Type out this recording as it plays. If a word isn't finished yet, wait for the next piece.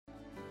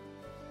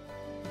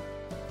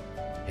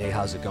Hey,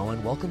 how's it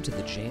going? Welcome to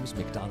the James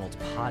McDonald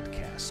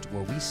Podcast,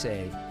 where we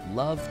say,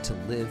 love to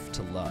live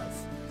to love.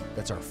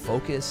 That's our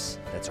focus,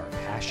 that's our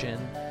passion,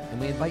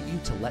 and we invite you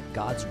to let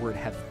God's Word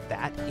have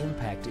that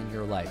impact in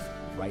your life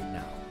right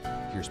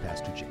now. Here's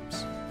Pastor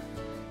James.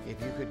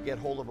 If you could get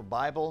hold of a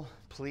Bible,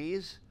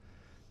 please.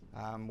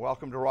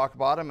 Welcome to Rock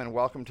Bottom, and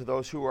welcome to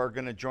those who are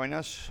going to join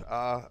us,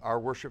 our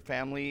worship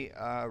family,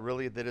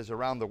 really, that is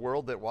around the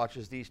world that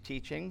watches these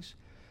teachings.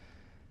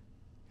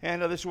 And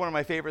this is one of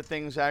my favorite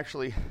things,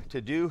 actually,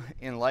 to do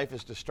in life,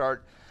 is to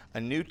start a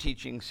new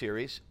teaching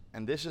series.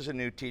 And this is a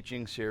new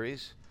teaching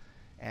series.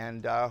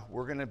 And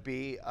we're going to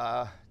be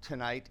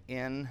tonight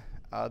in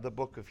the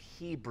book of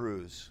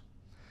Hebrews.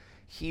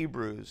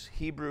 Hebrews.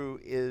 Hebrew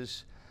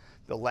is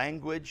the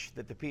language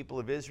that the people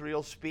of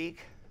Israel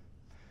speak.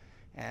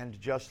 And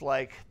just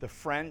like the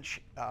French,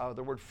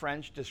 the word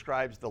French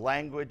describes the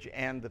language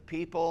and the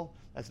people.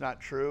 That's not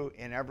true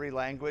in every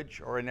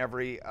language or in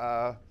every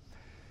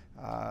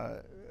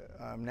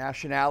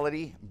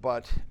nationality,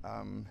 but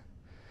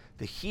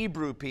the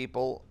Hebrew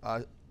people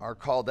are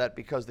called that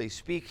because they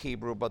speak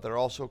Hebrew, but they're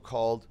also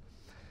called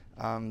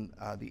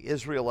the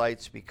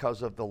Israelites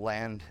because of the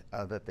land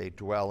that they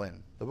dwell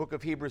in. The book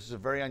of Hebrews is a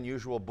very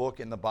unusual book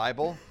in the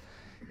Bible.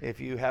 If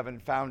you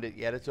haven't found it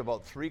yet, it's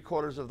about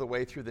 3/4 of the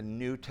way through the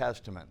New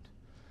Testament.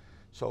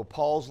 So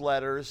Paul's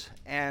letters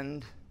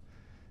end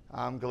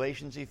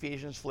Galatians,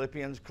 Ephesians,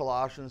 Philippians,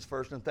 Colossians,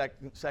 1st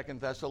and 2nd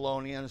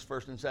Thessalonians,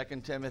 1st and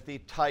 2nd Timothy,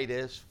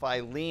 Titus,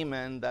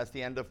 Philemon, that's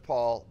the end of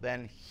Paul,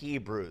 then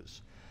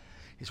Hebrews.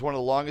 It's one of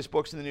the longest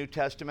books in the New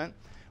Testament.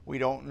 We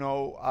don't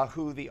know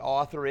who the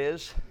author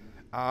is.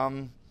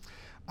 I'm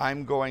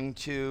going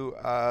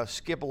to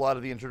skip a lot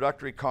of the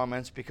introductory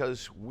comments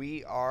because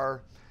we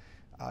are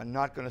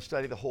not going to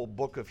study the whole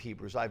book of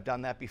Hebrews. I've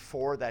done that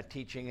before. That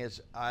teaching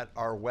is at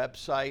our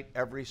website.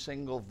 Every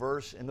single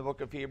verse in the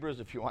book of Hebrews,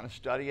 if you want to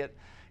study it,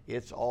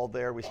 it's all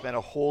there. We spent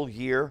a whole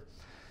year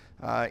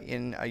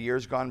in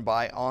years gone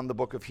by on the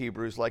book of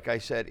Hebrews. Like I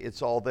said,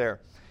 it's all there.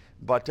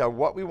 But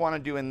what we want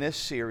to do in this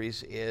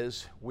series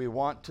is we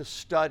want to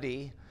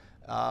study,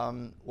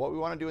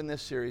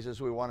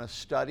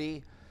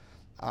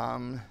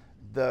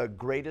 the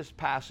greatest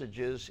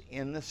passages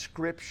in the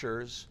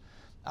scriptures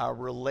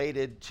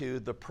related to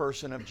the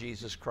person of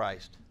Jesus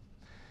Christ.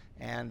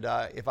 And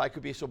if I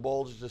could be so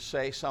bold as to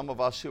say, some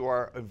of us who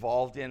are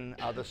involved in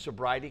the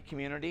sobriety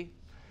community,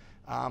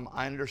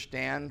 I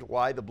understand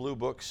why the Blue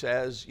Book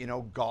says,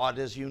 God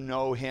as you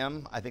know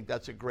him. I think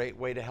that's a great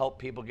way to help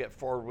people get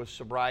forward with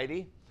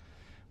sobriety.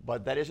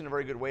 But that isn't a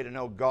very good way to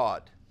know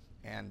God.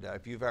 And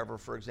if you've ever,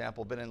 for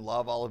example, been in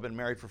love, I'll have been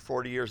married for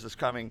 40 years this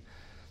coming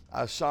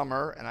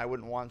summer, and I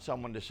wouldn't want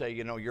someone to say,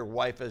 your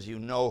wife as you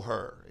know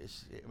her.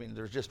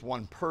 There's just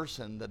one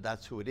person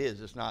that's who it is.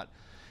 It's not,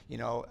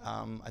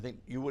 I think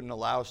you wouldn't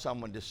allow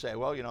someone to say,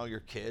 well,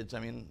 your kids,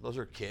 those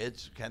are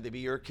kids. Can they be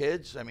your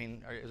kids?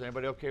 Is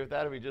anybody okay with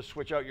that if we just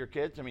switch out your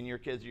kids? Your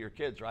kids are your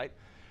kids, right?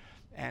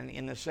 And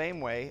in the same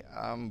way,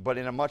 but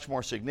in a much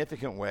more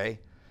significant way,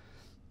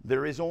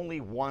 there is only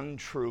one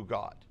true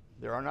God.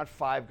 There are not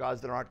 5 gods.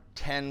 There aren't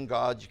 10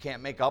 gods. You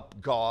can't make up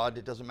God.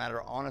 It doesn't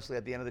matter. Honestly,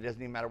 at the end of the day, it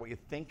doesn't even matter what you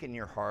think in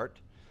your heart.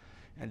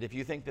 And if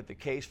you think that the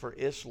case for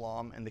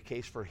Islam and the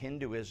case for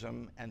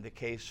Hinduism and the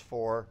case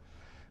for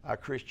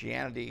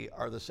Christianity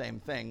are the same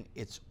thing,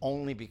 it's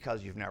only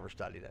because you've never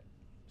studied it.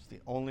 It's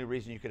the only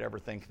reason you could ever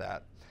think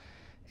that.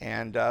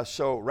 And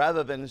so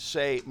rather than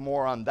say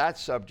more on that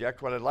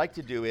subject, what I'd like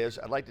to do is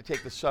I'd like to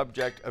take the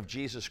subject of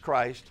Jesus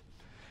Christ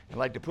and I'd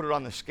like to put it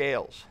on the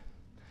scales.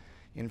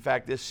 In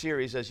fact, this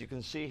series, as you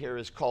can see here,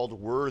 is called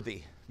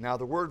Worthy. Now,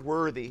 the word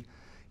worthy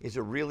is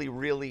a really,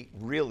 really,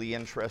 really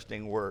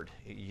interesting word.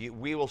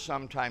 We will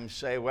sometimes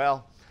say,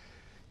 well,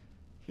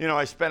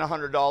 I spent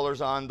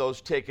 $100 on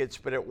those tickets,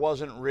 but it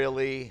wasn't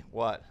really,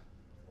 what?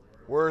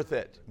 Worth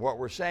it. What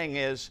we're saying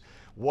is,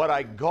 what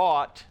I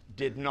got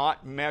did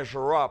not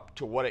measure up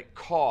to what it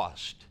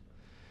cost.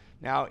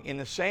 Now, in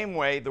the same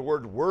way, the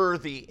word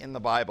worthy in the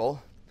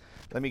Bible,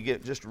 let me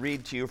just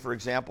read to you, for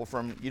example,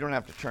 you don't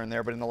have to turn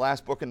there, but in the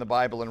last book in the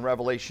Bible, in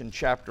Revelation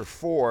chapter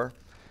 4,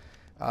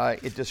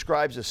 it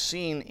describes a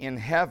scene in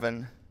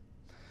heaven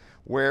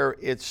where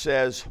it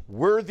says,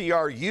 "Worthy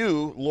are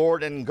you,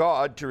 Lord and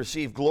God, to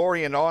receive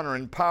glory and honor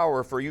and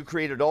power, for you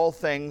created all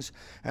things,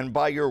 and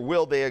by your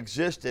will they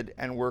existed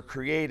and were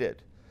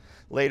created."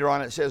 Later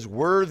on it says,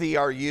 "Worthy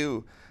are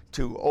you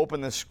to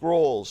open the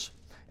scrolls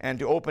and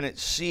to open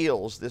its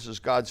seals." This is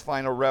God's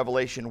final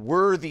revelation.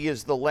 "Worthy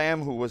is the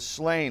Lamb who was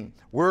slain."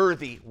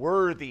 Worthy,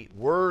 worthy,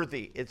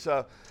 worthy. It's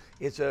a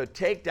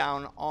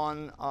takedown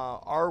on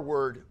our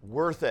word,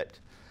 worth it.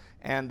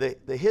 And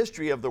the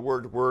history of the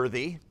word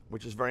worthy,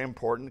 which is very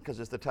important because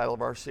it's the title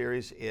of our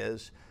series,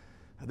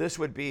 this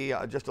would be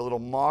just a little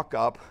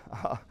mock-up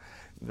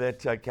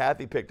that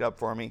Kathy picked up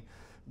for me,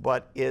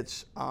 but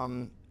it's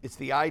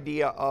the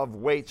idea of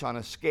weights on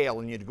a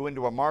scale. And you'd go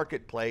into a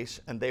marketplace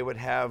and they would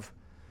have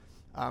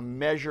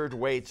measured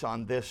weights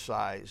on this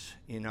size,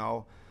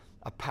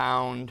 a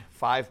pound,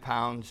 5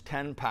 pounds,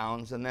 10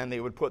 pounds, and then they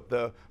would put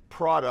the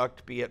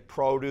product, be it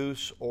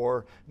produce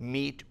or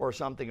meat or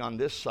something, on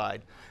this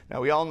side.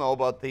 Now, we all know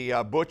about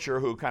the butcher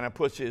who kind of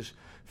puts his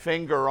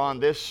finger on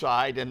this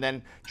side and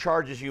then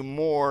charges you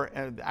more.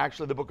 And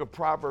actually, the book of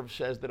Proverbs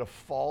says that a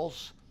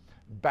false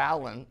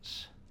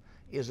balance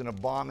is an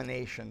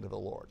abomination to the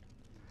Lord.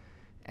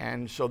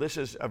 And so this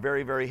is a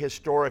very, very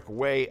historic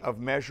way of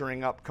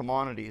measuring up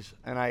commodities.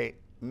 And I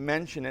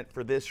mention it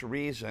for this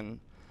reason.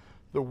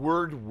 The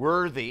word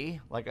worthy,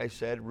 like I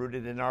said,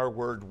 rooted in our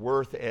word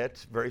worth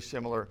it, very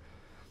similar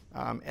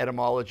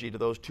etymology to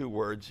those two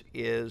words,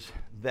 is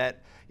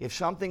that if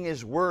something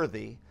is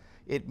worthy,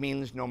 it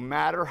means no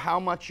matter how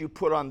much you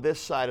put on this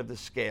side of the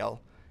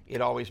scale,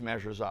 it always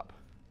measures up.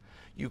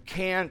 You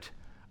can't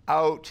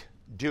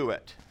outdo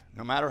it.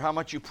 No matter how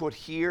much you put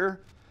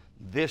here,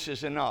 this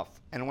is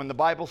enough. And when the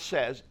Bible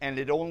says, and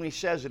it only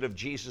says it of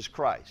Jesus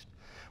Christ,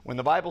 when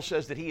the Bible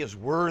says that He is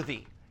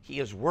worthy,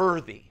 He is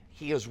worthy,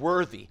 He is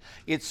worthy,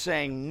 it's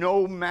saying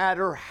no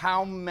matter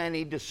how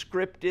many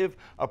descriptive,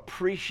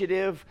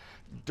 appreciative,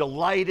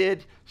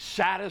 delighted,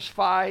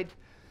 satisfied,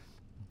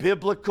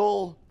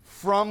 biblical,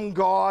 from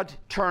God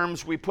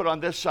terms we put on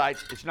this side,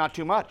 it's not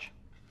too much.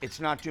 It's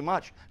not too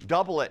much.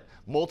 Double it.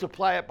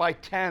 Multiply it by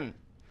 10.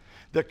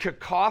 The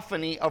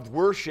cacophony of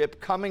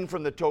worship coming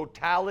from the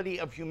totality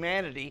of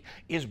humanity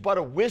is but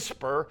a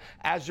whisper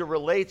as it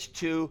relates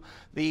to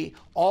the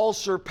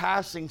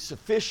all-surpassing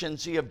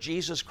sufficiency of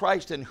Jesus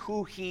Christ and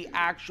who He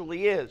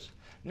actually is.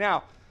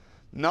 Now,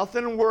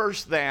 nothing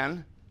worse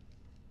than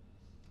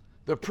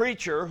the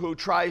preacher who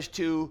tries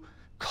to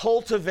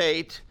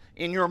cultivate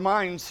in your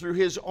minds through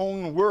his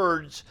own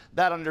words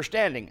that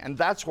understanding. And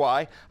that's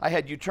why I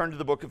had you turn to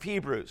the book of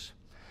Hebrews.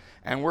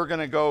 And we're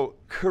going to go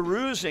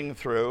carousing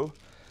through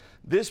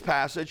this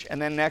passage, and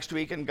then next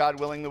week, and God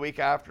willing the week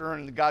after,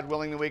 and God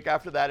willing the week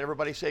after that.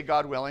 Everybody say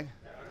God willing.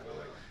 God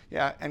willing.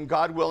 Yeah, and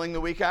God willing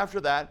the week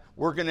after that,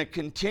 we're going to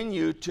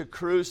continue to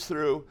cruise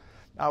through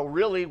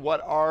really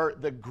what are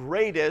the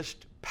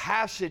greatest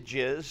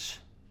passages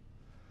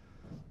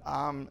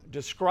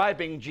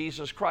describing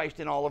Jesus Christ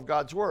in all of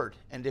God's Word.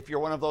 And if you're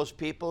one of those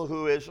people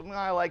who is,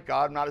 I like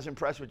God, I'm not as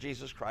impressed with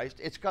Jesus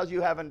Christ, it's because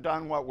you haven't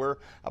done what we're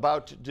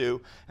about to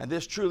do. And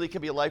this truly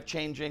can be a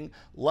life-changing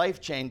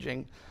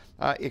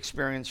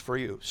experience for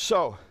you.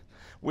 So,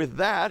 with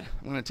that,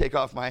 I'm going to take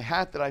off my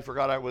hat that I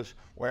forgot I was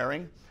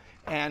wearing,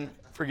 and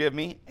forgive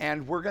me,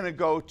 and we're going to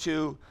go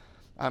to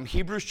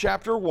Hebrews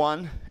chapter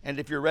 1, and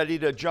if you're ready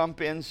to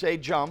jump in, say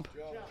jump.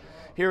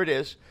 Here it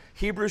is.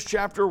 Hebrews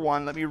chapter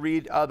 1, let me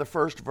read the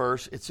first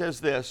verse. It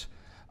says this,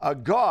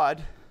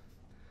 God,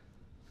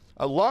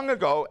 long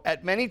ago,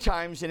 at many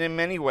times and in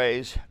many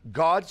ways,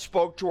 God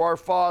spoke to our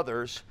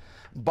fathers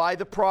by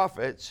the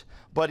prophets,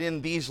 but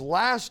in these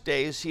last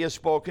days He has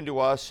spoken to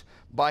us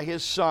by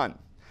His Son.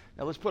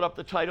 Now let's put up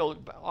the title,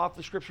 off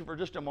the scripture for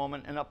just a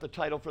moment, and up the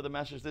title for the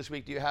message this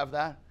week. Do you have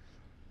that?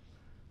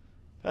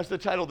 That's the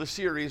title of the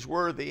series,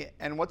 Worthy.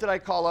 And what did I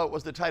call out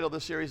was the title of the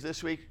series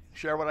this week?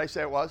 Share what I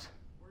say it was?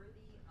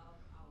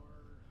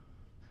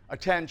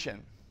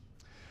 Attention.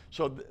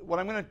 So what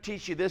I'm going to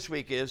teach you this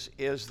week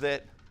is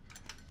that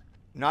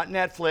not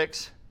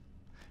Netflix,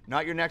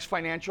 not your next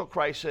financial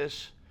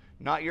crisis,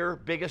 not your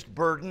biggest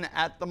burden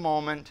at the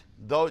moment,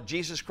 though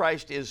Jesus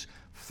Christ is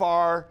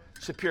far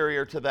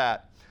superior to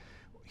that.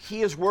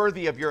 He is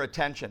worthy of your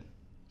attention.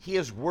 He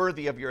is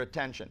worthy of your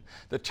attention.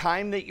 The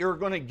time that you're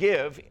going to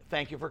give,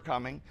 thank you for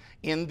coming,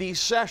 in these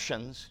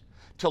sessions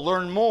to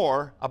learn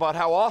more about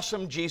how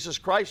awesome Jesus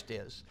Christ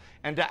is,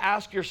 and to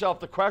ask yourself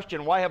the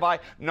question, why have I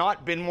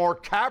not been more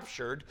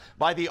captured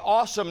by the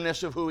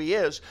awesomeness of who He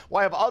is?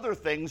 Why have other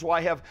things,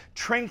 why have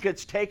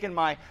trinkets taken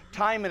my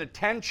time and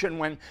attention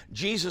when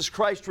Jesus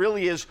Christ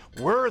really is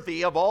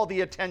worthy of all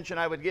the attention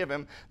I would give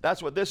Him?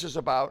 That's what this is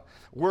about,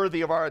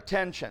 worthy of our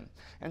attention.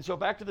 And so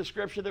back to the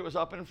scripture that was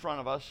up in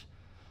front of us.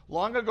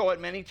 Long ago, at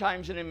many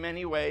times and in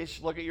many ways,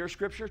 look at your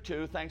scripture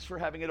too. Thanks for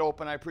having it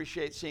open. I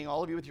appreciate seeing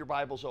all of you with your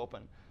Bibles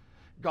open.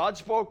 God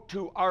spoke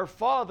to our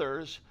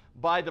fathers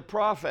by the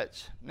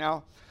prophets.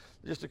 Now,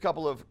 just a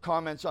couple of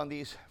comments on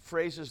these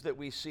phrases that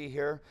we see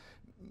here.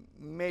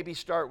 Maybe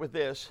start with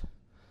this.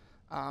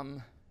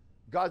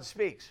 God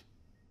speaks.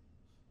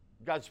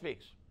 God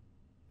speaks.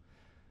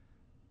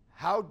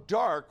 How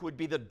dark would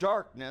be the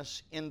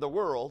darkness in the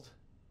world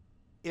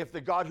if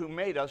the God who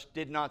made us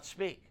did not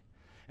speak?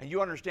 And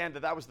you understand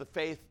that that was the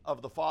faith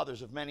of the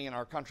fathers of many in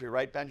our country,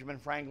 right? Benjamin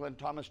Franklin,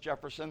 Thomas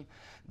Jefferson.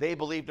 They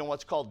believed in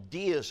what's called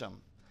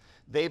deism.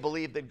 They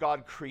believed that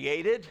God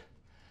created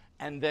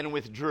and then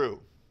withdrew.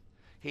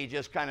 He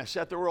just kind of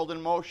set the world in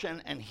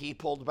motion and He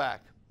pulled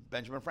back.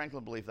 Benjamin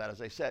Franklin believed that,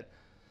 as I said.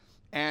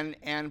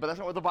 But that's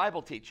not what the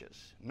Bible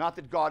teaches. Not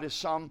that God is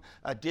some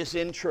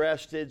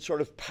disinterested,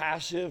 sort of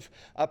passive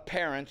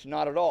parent,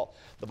 not at all.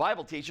 The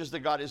Bible teaches that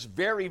God is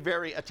very,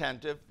 very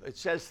attentive. It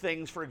says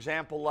things, for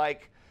example,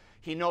 like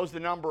He knows the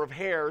number of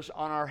hairs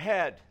on our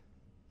head.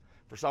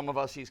 For some of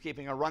us, He's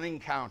keeping a running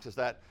count, as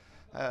that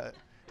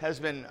has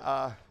been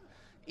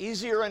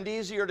easier and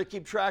easier to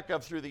keep track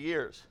of through the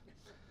years.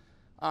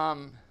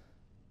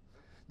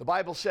 The The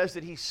Bible says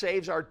that he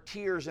saves our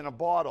tears in a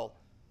bottle,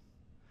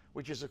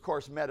 which is, of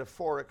course,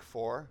 metaphoric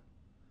for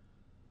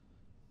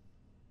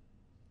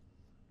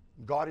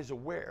God is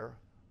aware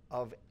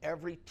of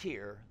every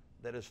tear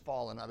that has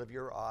fallen out of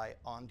your eye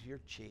onto your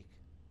cheek.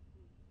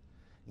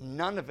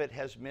 None of it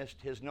has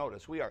missed his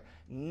notice. We are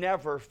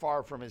never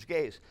far from his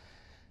gaze.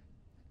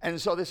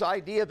 And so this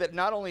idea that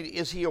not only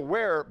is he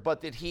aware,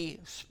 but that he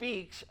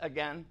speaks,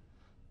 again,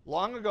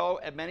 long ago,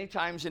 at many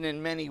times and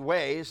in many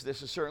ways,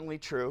 this is certainly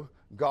true,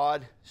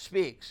 God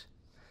speaks.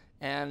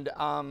 And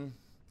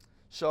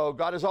so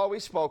God has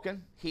always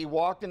spoken. He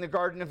walked in the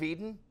Garden of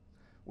Eden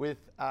with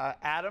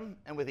Adam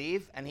and with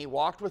Eve, and he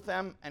walked with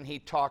them and he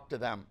talked to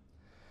them.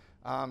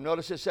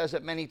 Notice it says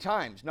it many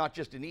times, not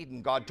just in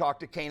Eden. God talked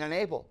to Cain and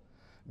Abel.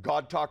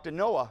 God talked to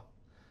Noah.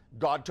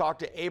 God talked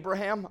to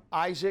Abraham,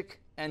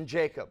 Isaac, and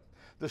Jacob.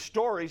 The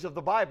stories of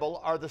the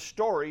Bible are the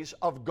stories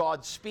of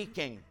God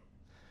speaking.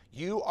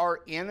 You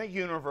are in a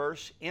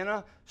universe, in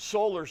a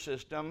solar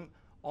system,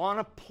 on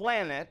a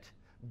planet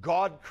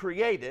God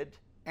created,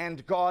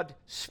 and God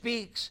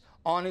speaks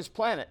on his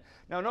planet.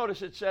 Now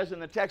notice it says in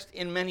the text,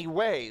 in many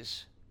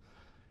ways.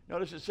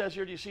 Notice it says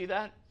here, do you see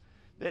that?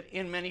 That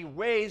in many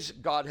ways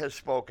God has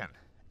spoken.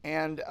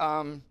 And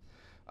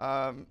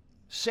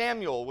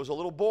Samuel was a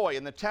little boy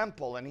in the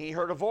temple, and he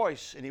heard a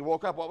voice, and he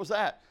woke up. What was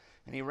that?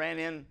 And he ran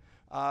in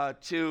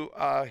to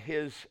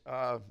his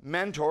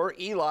mentor,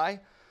 Eli,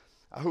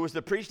 who was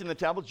the priest in the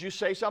temple. Did you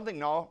say something?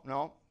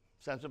 No.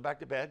 Sends him back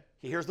to bed.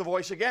 He hears the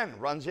voice again,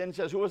 runs in,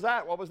 says, who was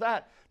that? What was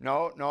that?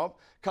 No.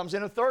 Comes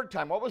in a third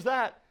time. What was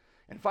that?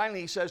 And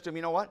finally he says to him,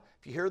 you know what?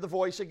 If you hear the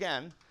voice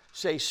again,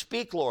 say,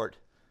 speak, Lord,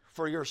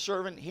 for your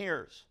servant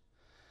hears.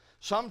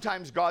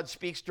 Sometimes God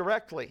speaks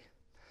directly.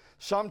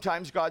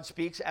 Sometimes God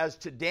speaks as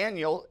to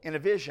Daniel in a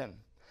vision.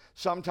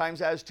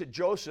 Sometimes as to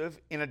Joseph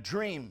in a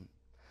dream.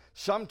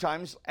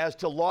 Sometimes as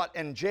to Lot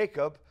and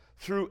Jacob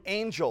through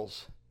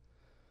angels.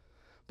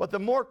 But the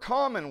more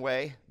common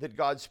way that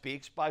God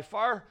speaks, by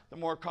far the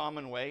more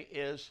common way,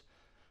 is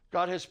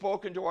God has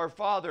spoken to our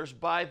fathers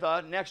by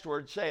the, next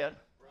word, say it,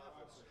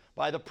 prophets.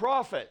 By the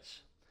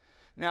prophets.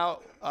 Now,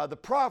 the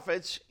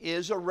prophets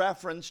is a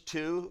reference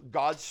to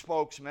God's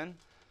spokesman,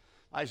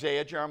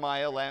 Isaiah,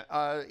 Jeremiah,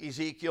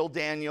 Ezekiel,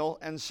 Daniel,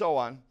 and so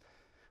on.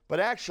 But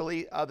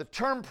actually, the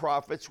term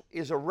prophets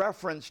is a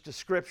reference to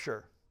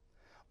Scripture.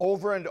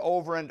 Over and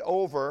over and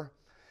over,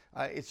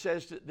 it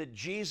says that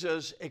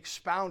Jesus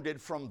expounded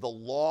from the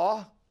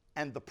law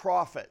and the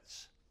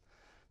prophets.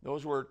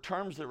 Those were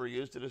terms that were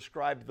used to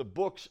describe the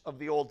books of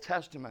the Old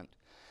Testament.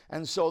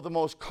 And so the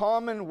most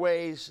common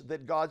ways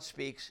that God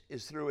speaks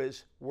is through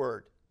his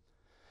word.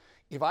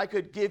 If I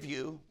could give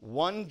you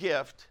one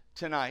gift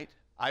tonight,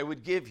 I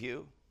would give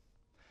you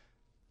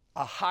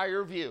a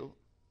higher view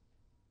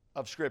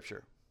of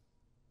Scripture.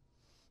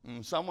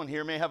 Someone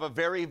here may have a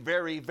very,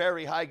 very,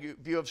 very high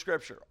view of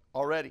Scripture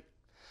already.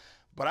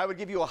 But I would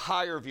give you a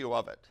higher view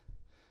of it.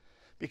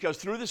 Because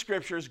through the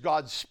Scriptures,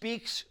 God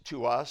speaks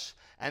to us,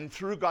 and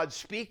through God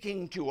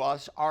speaking to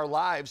us, our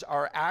lives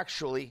are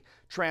actually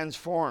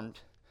transformed.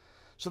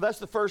 So that's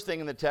the first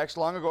thing in the text.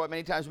 Long ago, at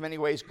many times, in many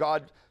ways,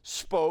 God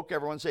spoke.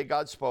 Everyone say,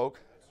 God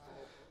spoke.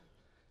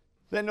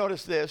 Then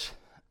notice this.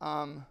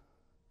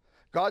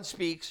 God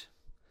speaks.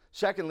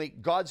 Secondly,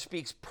 God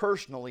speaks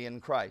personally in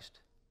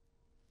Christ.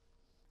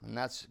 And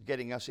that's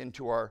getting us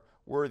into our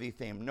worthy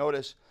theme.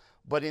 Notice,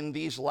 but in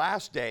these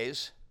last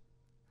days,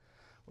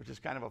 which is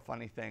kind of a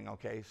funny thing,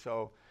 okay?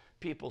 So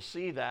people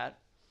see that,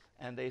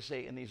 and they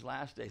say, in these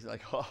last days,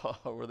 like, oh,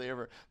 were they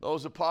ever,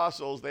 those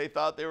apostles, they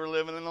thought they were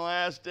living in the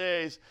last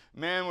days.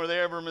 Man, were they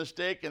ever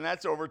mistaken?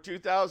 That's over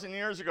 2,000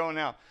 years ago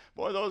now.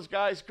 Boy, those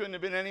guys couldn't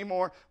have been any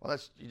more. Well,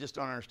 you just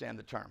don't understand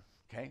the term,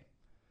 okay?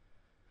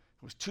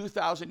 It was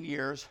 2,000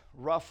 years,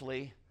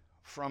 roughly,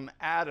 from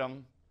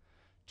Adam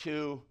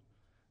to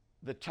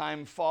the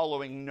time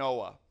following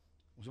Noah.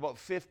 It was about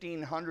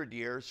 1,500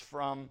 years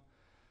from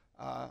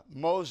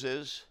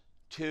Moses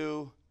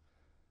to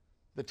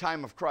the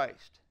time of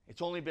Christ.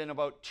 It's only been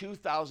about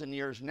 2,000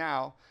 years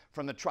now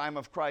from the time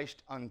of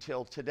Christ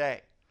until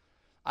today.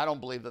 I don't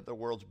believe that the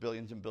world's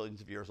billions and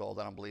billions of years old.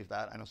 I don't believe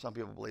that. I know some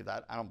people believe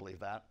that. I don't believe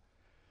that.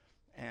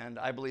 And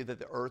I believe that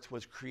the earth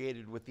was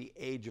created with the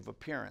age of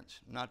appearance.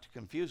 Not to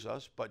confuse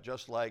us, but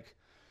just like,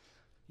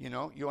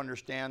 you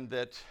understand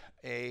that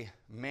a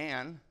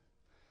man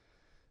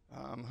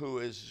who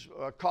is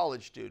a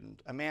college student,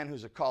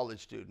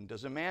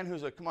 does a man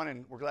who's come on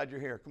in, we're glad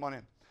you're here, come on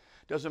in.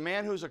 Does a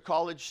man who's a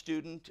college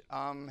student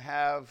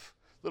have,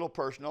 a little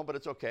personal, but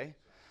it's okay.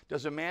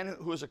 Does a man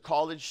who is a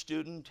college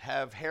student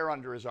have hair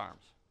under his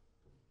arms?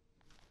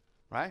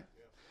 Right?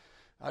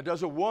 Yeah.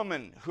 Does a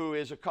woman who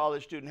is a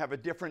college student have a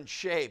different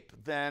shape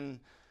than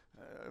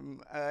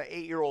an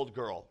 8-year-old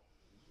girl?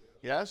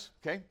 Yes?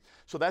 Okay.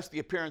 So that's the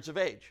appearance of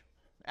age.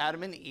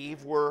 Adam and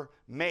Eve were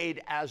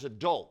made as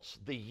adults.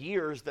 The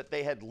years that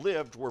they had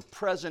lived were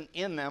present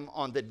in them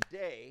on the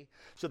day.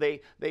 So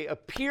they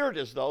appeared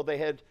as though they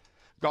had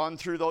gone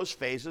through those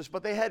phases,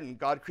 but they hadn't.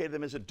 God created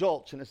them as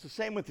adults. And it's the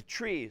same with the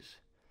trees.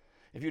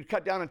 If you'd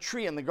cut down a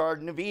tree in the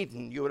Garden of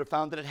Eden, you would have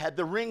found that it had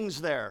the rings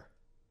there.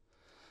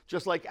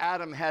 Just like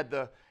Adam had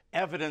the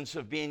evidence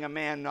of being a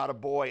man, not a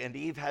boy, and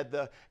Eve had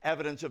the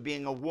evidence of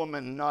being a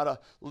woman, not a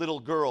little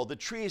girl. The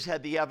trees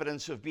had the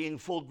evidence of being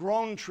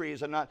full-grown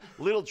trees and not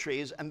little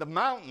trees, and the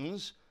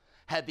mountains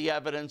had the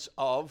evidence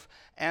of,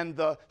 and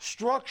the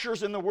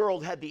structures in the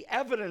world had the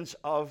evidence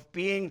of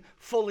being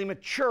fully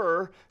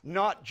mature,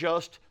 not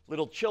just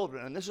little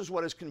children. And this is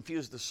what has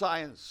confused the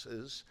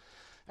sciences,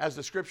 as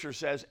the scripture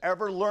says,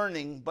 ever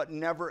learning but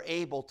never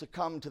able to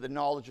come to the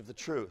knowledge of the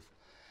truth.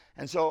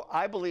 And so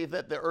I believe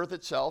that the earth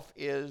itself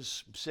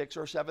is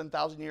 6,000 or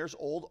 7,000 years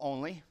old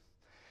only,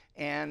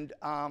 and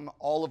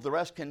all of the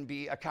rest can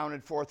be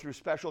accounted for through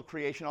special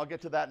creation. I'll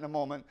get to that in a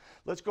moment.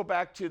 Let's go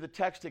back to the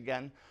text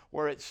again,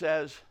 where it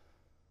says,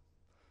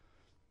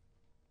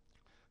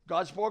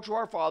 God spoke to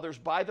our fathers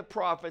by the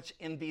prophets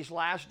in these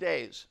last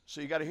days.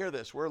 So you got to hear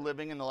this. We're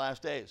living in the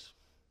last days.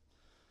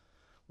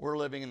 We're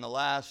living in the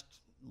last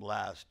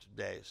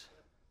days.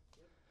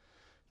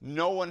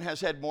 No one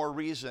has had more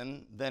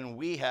reason than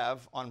we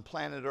have on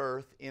planet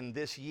Earth in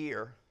this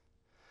year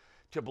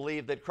to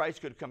believe that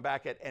Christ could come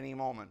back at any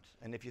moment.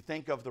 And if you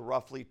think of the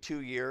roughly 2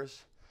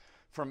 years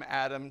from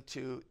Adam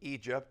to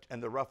Egypt,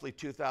 and the roughly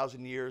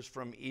 2,000 years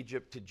from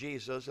Egypt to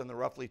Jesus, and the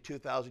roughly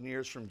 2,000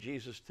 years from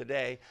Jesus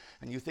today,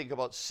 and you think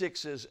about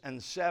 6s and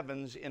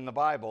 7s in the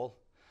Bible,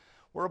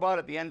 we're about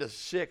at the end of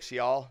 6,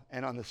 y'all,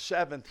 and on the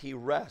 7th he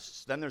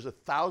rests. Then there's a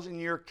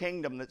 1,000-year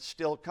kingdom that's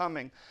still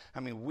coming. I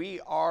mean, we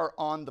are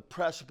on the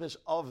precipice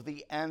of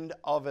the end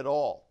of it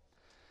all.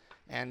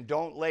 And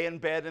don't lay in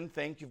bed and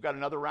think you've got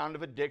another round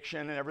of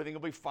addiction and everything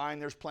will be fine.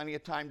 There's plenty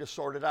of time to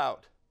sort it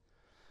out.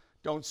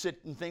 Don't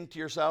sit and think to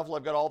yourself, well,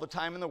 I've got all the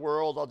time in the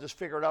world. I'll just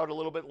figure it out a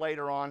little bit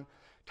later on.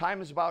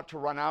 Time is about to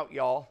run out,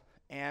 y'all.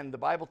 And the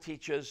Bible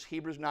teaches,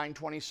 Hebrews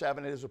 9:27,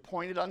 it is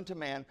appointed unto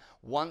man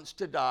once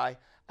to die.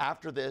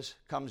 After this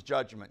comes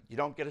judgment. You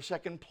don't get a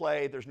second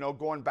play. There's no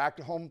going back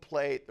to home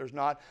plate. There's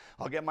not,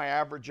 I'll get my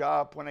average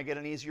up when I get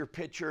an easier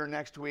pitcher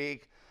next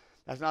week.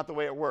 That's not the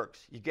way it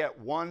works. You get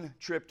one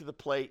trip to the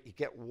plate. You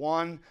get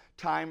one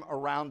time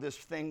around this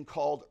thing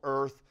called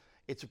earth.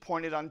 It's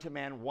appointed unto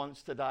man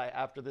once to die.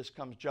 After this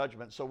comes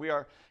judgment. So we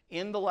are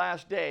in the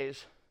last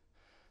days.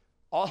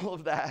 All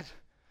of that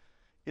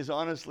is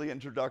honestly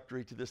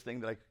introductory to this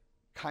thing that I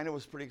kind of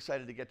was pretty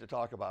excited to get to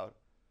talk about.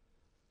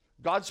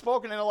 God's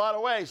spoken in a lot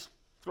of ways,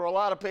 through a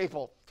lot of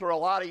people, through a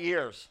lot of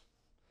years.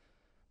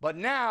 But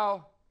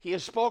now he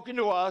has spoken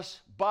to us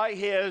by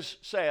his,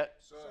 say it,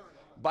 Son.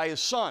 By his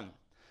Son.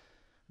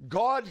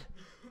 God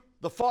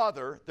the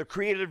Father, the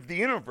creator of the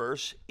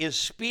universe, is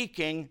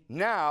speaking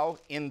now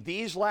in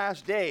these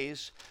last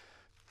days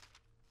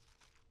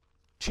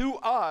to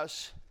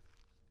us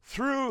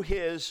through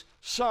his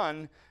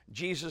Son,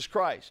 Jesus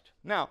Christ.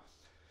 Now,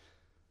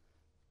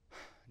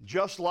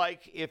 just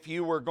like if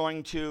you were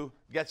going to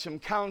get some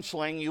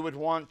counseling, you would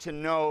want to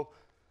know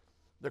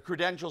the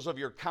credentials of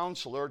your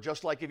counselor.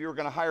 Just like if you were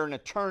going to hire an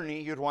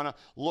attorney, you'd want to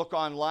look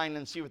online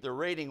and see what their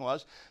rating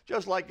was.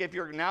 Just like if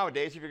you're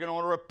nowadays, if you're going to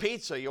order a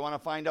pizza, you want to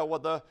find out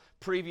what the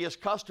previous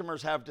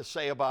customers have to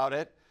say about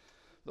it.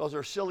 Those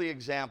are silly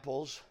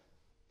examples.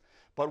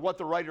 But what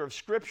the writer of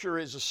Scripture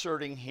is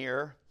asserting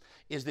here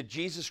is that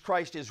Jesus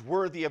Christ is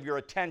worthy of your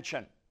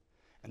attention,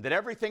 and that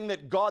everything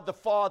that God the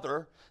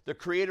Father, the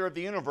creator of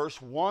the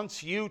universe,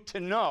 wants you to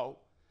know,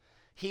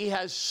 he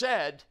has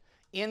said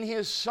in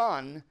his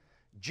Son,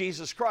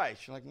 Jesus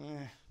Christ. You're like,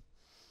 meh.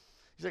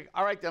 He's like,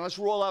 all right, then let's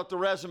roll out the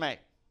resume.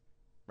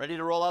 Ready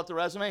to roll out the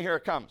resume? Here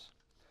it comes.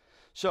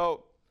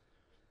 So,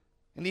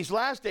 in these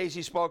last days,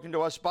 he's spoken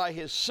to us by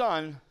his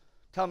Son.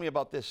 Tell me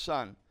about this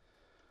Son.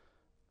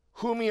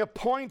 Whom he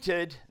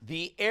appointed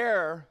the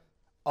heir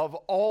of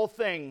all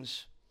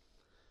things.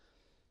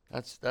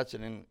 That's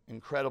an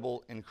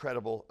incredible,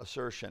 incredible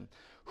assertion.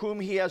 Whom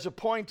he has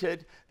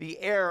appointed the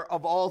heir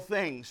of all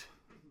things.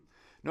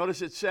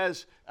 Notice it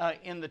says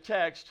in the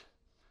text,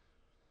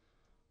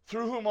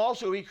 through whom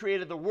also he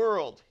created the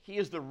world. He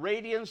is the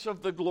radiance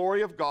of the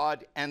glory of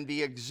God and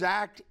the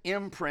exact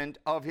imprint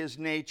of his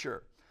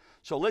nature.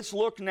 So let's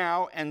look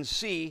now and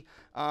see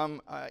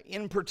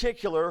in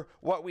particular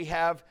what we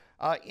have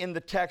in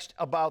the text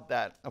about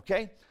that,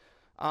 okay?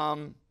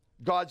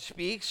 God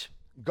speaks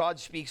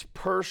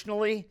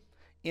personally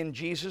in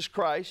Jesus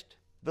Christ,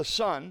 the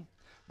Son.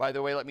 By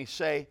the way, let me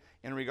say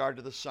in regard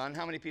to the Son,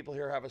 how many people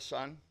here have a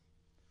son?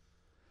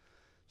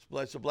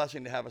 It's a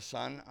blessing to have a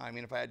son. I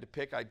mean, if I had to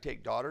pick, I'd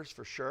take daughters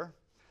for sure.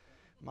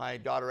 My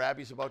daughter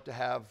Abby's about to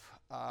have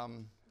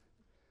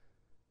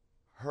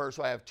her,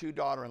 so I have 2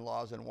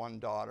 daughter-in-laws and 1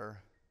 daughter.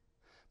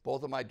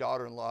 Both of my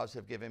daughter-in-laws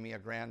have given me a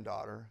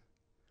granddaughter.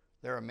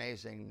 They're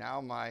amazing.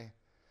 Now my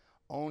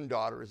own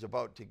daughter is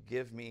about to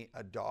give me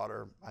a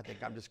daughter. I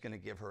think I'm just going to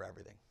give her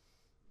everything.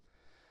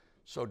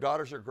 So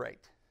daughters are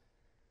great.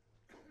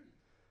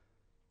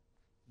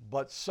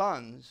 But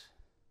sons,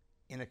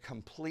 in a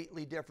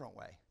completely different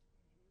way,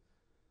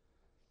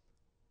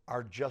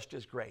 are just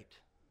as great.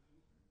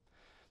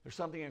 There's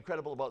something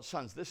incredible about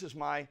sons. This is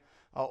my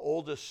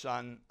oldest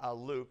son,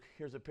 Luke.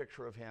 Here's a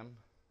picture of him.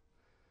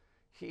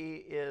 He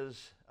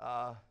is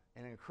an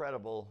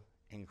incredible,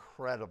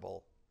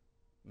 incredible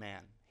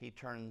man. He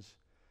turns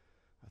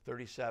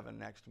 37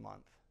 next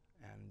month.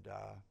 And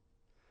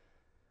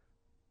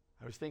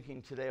I was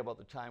thinking today about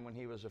the time when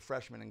he was a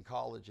freshman in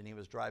college and he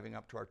was driving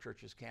up to our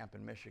church's camp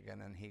in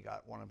Michigan, and he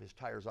got one of his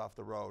tires off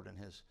the road and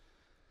his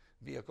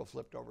vehicle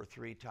flipped over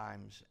 3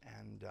 times,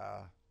 and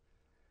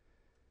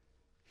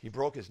he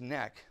broke his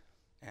neck.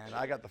 And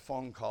I got the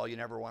phone call you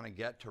never want to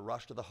get, to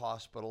rush to the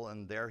hospital,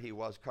 and there he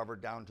was,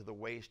 covered down to the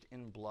waist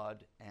in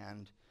blood.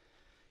 And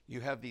you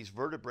have these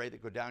vertebrae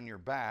that go down your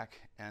back,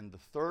 and the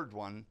third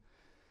one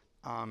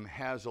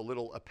has a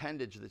little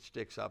appendage that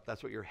sticks up.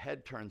 That's what your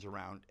head turns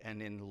around.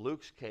 And in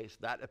Luke's case,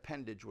 that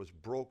appendage was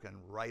broken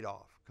right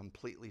off,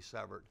 completely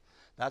severed.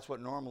 That's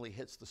what normally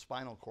hits the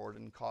spinal cord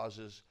and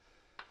causes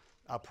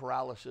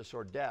paralysis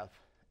or death.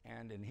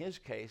 And in his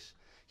case,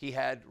 he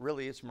had,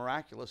 really, it's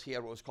miraculous, he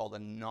had what was called a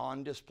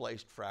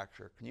non-displaced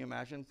fracture. Can you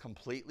imagine?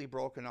 Completely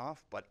broken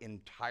off, but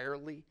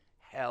entirely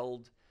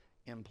held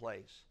in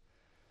place.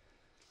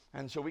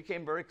 And so we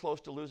came very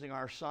close to losing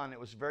our son. It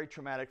was very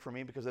traumatic for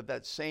me because at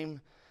that same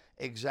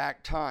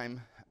exact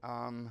time,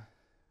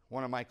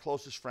 one of my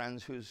closest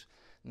friends, whose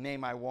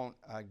name I won't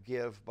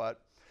give,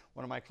 but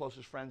one of my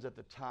closest friends at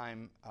the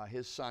time,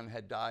 his son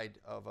had died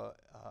of a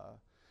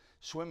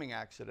swimming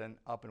accident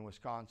up in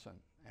Wisconsin.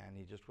 And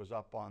he just was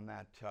up on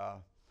that,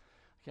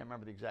 I can't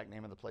remember the exact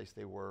name of the place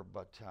they were,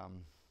 but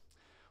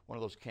one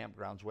of those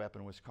campgrounds way up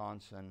in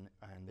Wisconsin,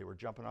 and they were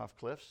jumping off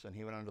cliffs, and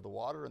he went under the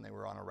water, and they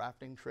were on a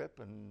rafting trip,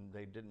 and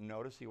they didn't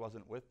notice he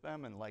wasn't with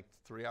them, and like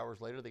 3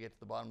 hours later, they get to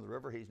the bottom of the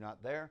river, he's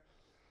not there,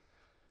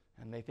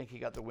 and they think he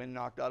got the wind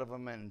knocked out of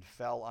him and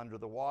fell under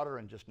the water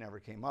and just never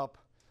came up.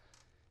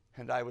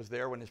 And I was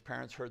there when his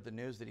parents heard the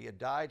news that he had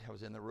died. I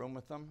was in the room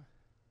with them,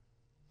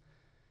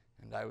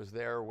 and I was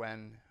there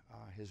when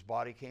his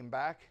body came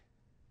back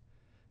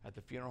at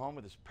the funeral home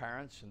with his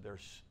parents, and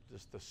there's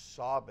just the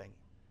sobbing.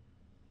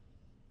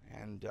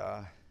 And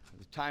at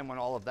the time when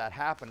all of that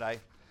happened,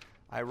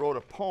 I wrote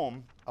a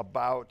poem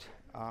about,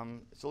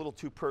 it's a little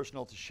too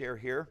personal to share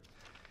here,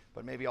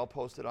 but maybe I'll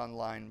post it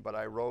online, but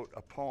I wrote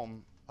a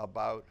poem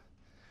about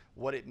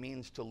what it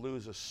means to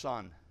lose a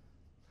son.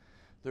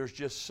 There's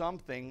just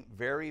something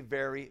very,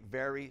 very,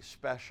 very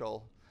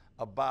special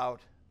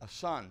about a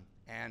son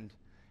and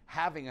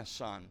having a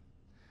son.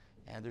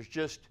 And there's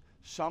just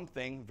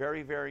something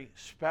very, very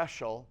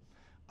special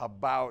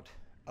about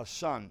a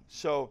son.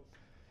 So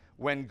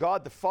when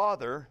God the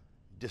Father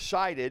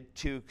decided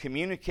to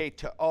communicate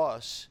to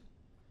us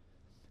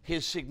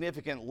his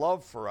significant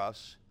love for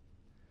us,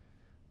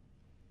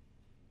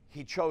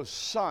 he chose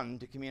Son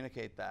to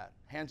communicate that.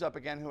 Hands up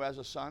again, who has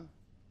a son?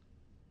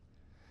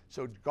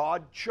 So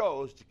God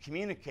chose to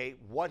communicate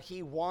what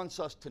he wants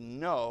us to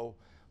know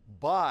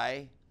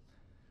by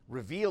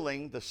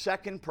revealing the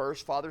second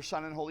person, Father,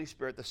 Son, and Holy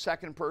Spirit. The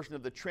second person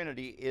of the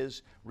Trinity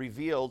is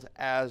revealed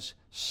as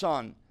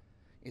Son.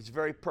 It's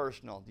very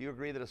personal. Do you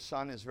agree that a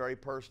son is very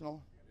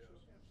personal? Yes.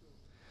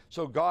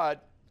 So God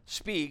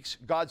speaks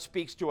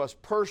to us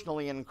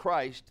personally in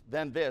Christ.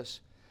 Then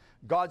this,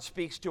 God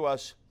speaks to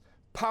us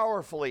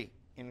powerfully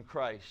in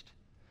Christ.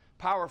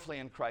 Powerfully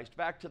in Christ.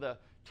 Back to the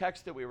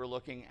text that we were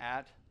looking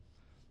at.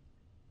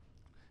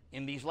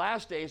 In these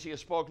last days, he has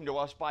spoken to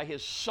us by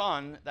his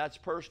Son, that's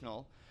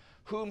personal,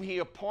 whom he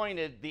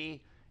appointed the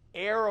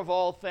heir of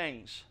all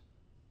things.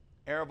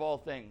 Heir of all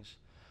things.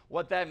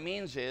 What that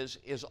means is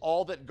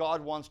all that God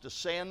wants to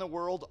say in the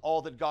world,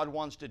 all that God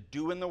wants to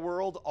do in the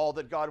world, all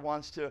that God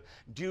wants to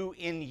do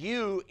in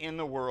you in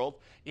the world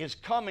is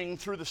coming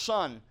through the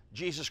Son,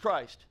 Jesus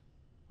Christ.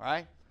 All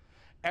right?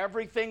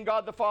 Everything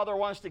God the Father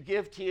wants to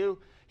give to you,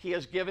 he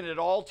has given it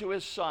all to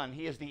his Son.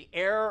 He is the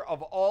heir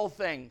of all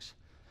things.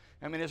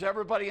 I mean, is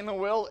everybody in the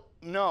will?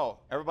 No,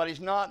 everybody's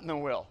not in the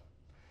will.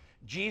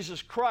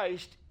 Jesus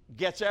Christ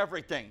gets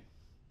everything.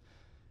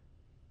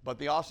 But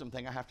the awesome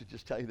thing, I have to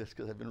just tell you this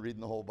because I've been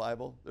reading the whole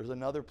Bible. There's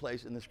another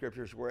place in the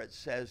Scriptures where it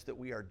says that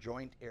we are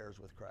joint heirs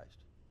with Christ.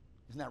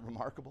 Isn't that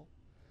remarkable?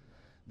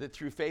 That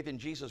through faith in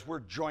Jesus,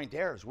 we're joint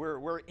heirs.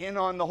 We're in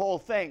on the whole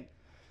thing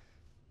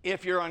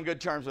if you're on good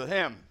terms with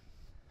him.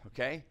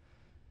 Okay?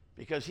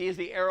 Because he is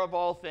the heir of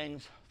all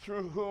things,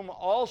 through whom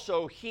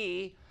also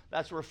he,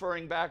 that's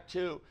referring back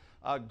to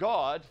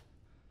God.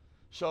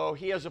 So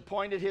he has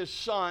appointed his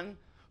Son,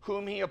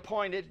 whom he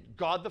appointed,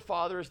 God the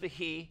Father is the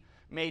he,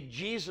 made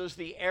Jesus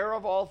the heir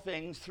of all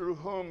things, through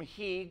whom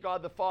he,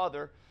 God the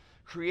Father,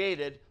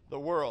 created the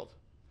world.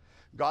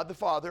 God the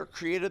Father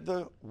created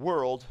the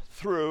world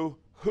through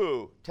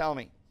who? Tell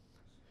me.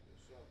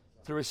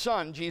 Through his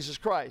Son, Jesus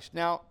Christ.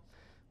 Now,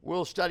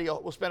 we'll spend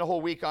a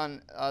whole week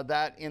on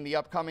that in the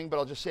upcoming, but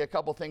I'll just say a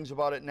couple things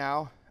about it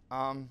now.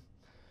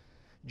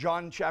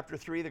 John chapter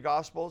 3, the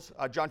Gospels,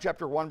 John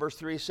chapter 1, verse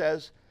 3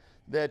 says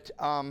that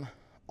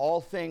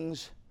all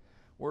things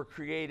were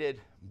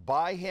created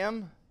by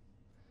him.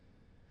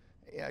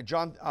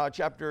 John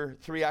chapter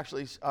 3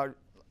 actually, I'm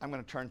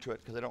going to turn to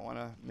it because I don't want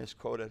to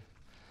misquote it.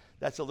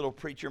 That's a little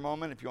preacher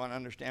moment if you want to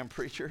understand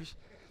preachers.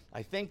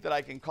 I think that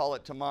I can call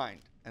it to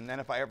mind. And then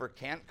if I ever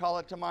can't call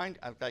it to mind,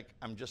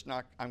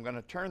 I'm going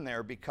to turn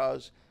there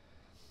because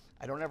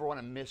I don't ever want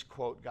to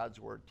misquote God's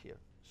word to you.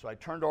 So I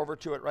turned over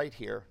to it right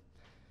here.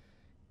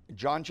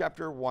 John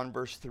chapter 1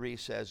 verse 3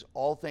 says,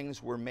 all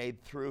things were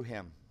made through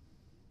him.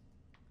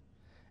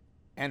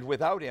 And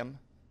without him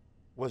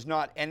was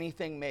not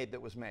anything made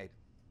that was made.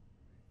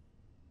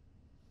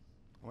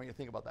 I want you to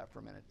think about that for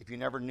a minute. If you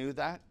never knew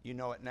that, you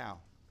know it now.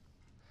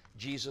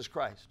 Jesus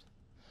Christ.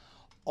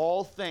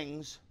 All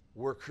things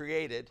were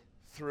created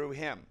through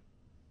him.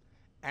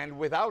 And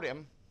without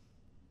him,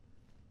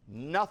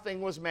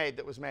 nothing was made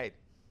that was made.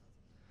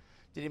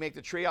 Did he make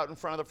the tree out in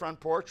front of the front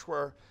porch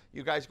where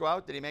you guys go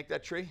out? Did he make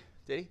that tree?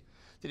 Did he?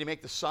 Did he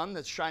make the sun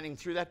that's shining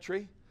through that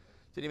tree?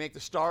 Did he make the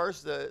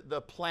stars,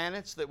 the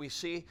planets that we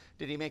see?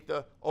 Did he make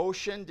the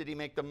ocean? Did he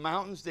make the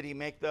mountains? Did he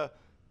make the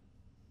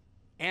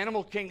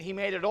animal kingdom? He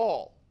made it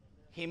all.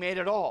 He made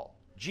it all.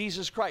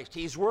 Jesus Christ.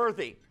 He's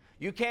worthy.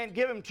 You can't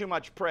give him too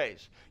much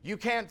praise. You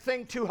can't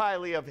think too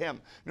highly of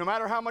him. No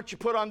matter how much you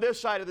put on this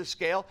side of the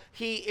scale,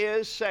 he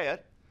is, say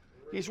it,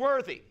 he's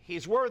worthy.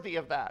 He's worthy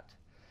of that.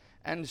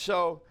 And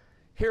so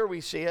here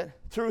we see it.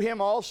 Through him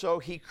also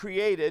he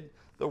created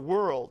the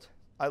world.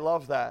 I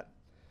love that.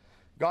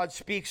 God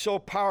speaks so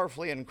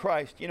powerfly in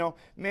Christ. You know,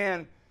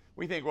 man,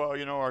 we think, well,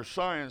 you know, our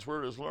science,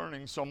 we're just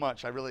learning so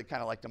much. I really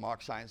kind of like to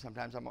mock science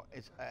sometimes.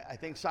 I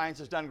think science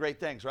has done great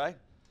things, right?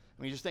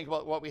 I mean, just think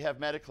about what we have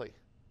medically.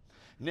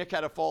 Nick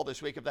had a fall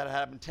this week. If that had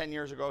happened 10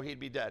 years ago, he'd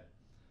be dead.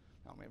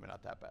 No, maybe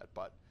not that bad,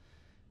 but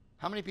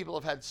how many people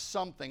have had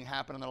something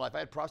happen in their life? I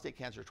had prostate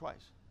cancer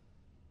twice.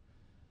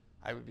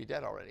 I would be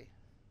dead already.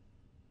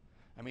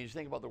 I mean, just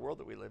think about the world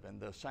that we live in,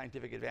 the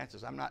scientific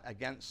advances. I'm not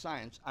against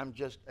science. I'm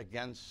just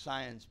against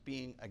science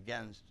being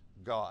against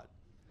God.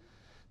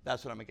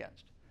 That's what I'm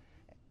against.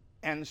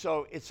 And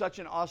so it's such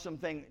an awesome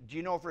thing. Do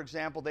you know, for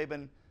example, they've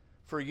been,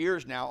 for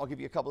years now, I'll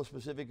give you a couple of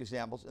specific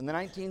examples. In the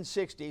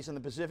 1960s, in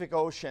the Pacific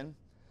Ocean,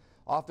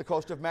 off the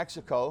coast of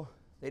Mexico,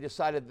 they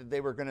decided that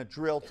they were going to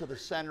drill to the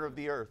center of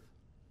the earth.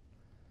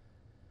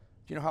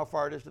 Do you know how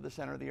far it is to the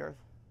center of the earth?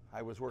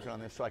 I was working on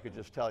this so I could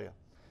just tell you.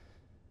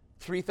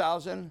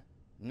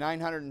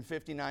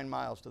 3,959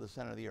 miles to the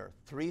center of the earth.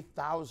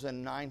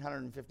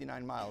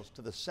 3,959 miles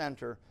to the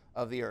center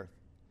of the earth.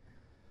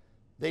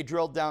 They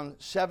drilled down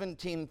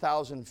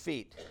 17,000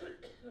 feet.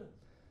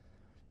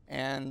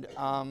 And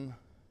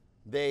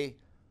they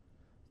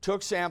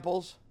took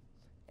samples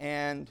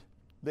and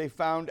they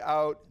found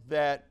out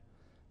that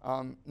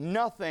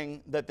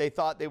nothing that they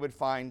thought they would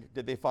find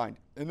did they find.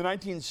 In the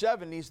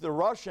 1970s, the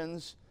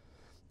Russians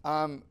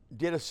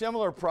did a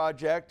similar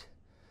project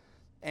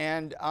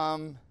and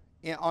on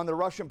the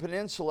Russian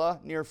peninsula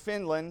near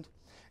Finland,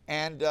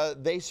 and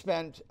they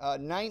spent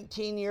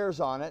 19 years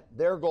on it.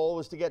 Their goal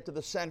was to get to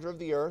the center of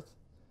the earth,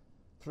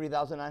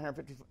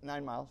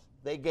 3,959 miles.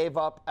 They gave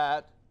up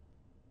at,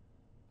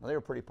 well, they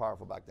were pretty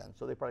powerful back then,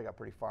 so they probably got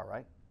pretty far,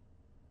 right?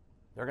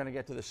 They're going to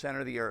get to the center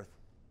of the earth.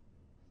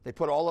 They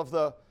put all of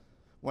the,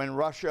 when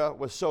Russia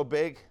was so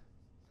big,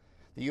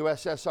 the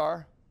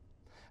USSR,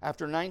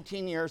 after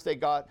 19 years, they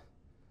got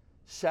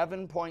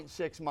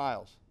 7.6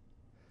 miles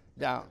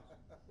down.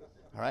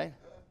 All right?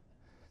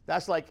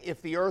 That's like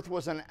if the earth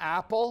was an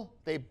apple,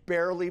 they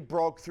barely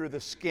broke through the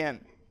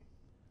skin.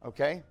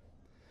 Okay?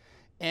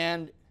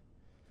 And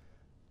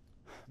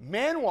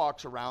man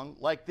walks around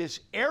like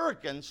this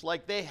arrogance,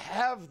 like they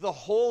have the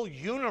whole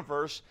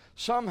universe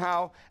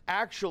somehow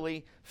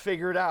actually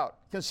figured out.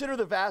 Consider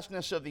the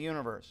vastness of the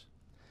universe.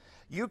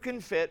 You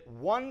can fit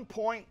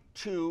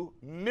 1.2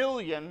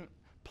 million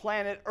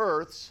planet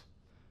Earths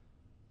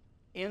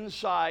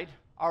inside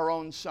our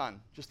own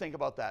sun. Just think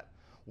about that.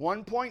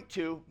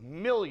 1.2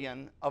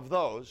 million of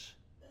those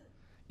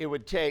it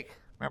would take.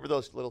 Remember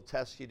those little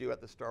tests you do at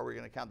the store where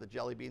you're going to count the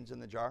jelly beans in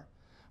the jar?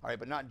 All right,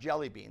 but not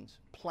jelly beans,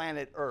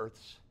 planet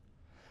Earths.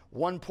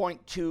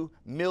 1.2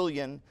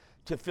 million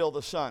to fill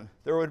the sun.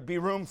 There would be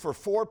room for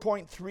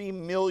 4.3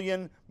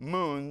 million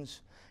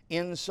moons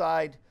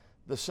inside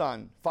the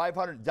sun.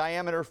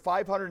 Diameter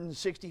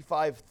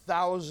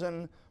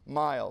 565,000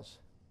 miles.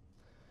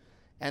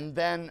 And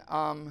then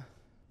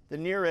the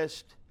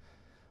nearest,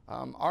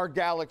 our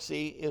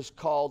galaxy is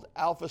called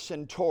Alpha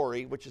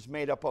Centauri, which is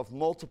made up of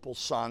multiple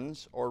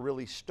suns, or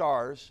really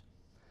stars.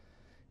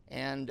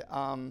 And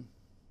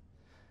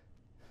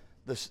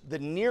the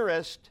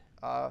nearest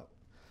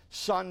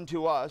sun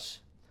to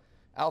us,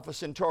 Alpha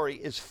Centauri,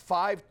 is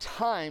 5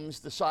 times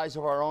the size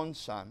of our own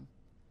sun.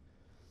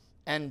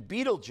 And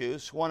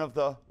Betelgeuse, one of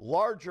the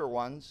larger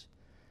ones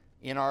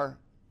in our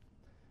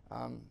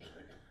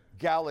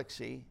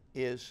galaxy,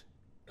 is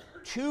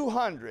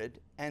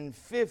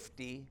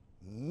 250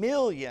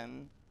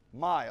 million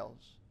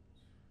miles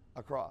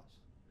across.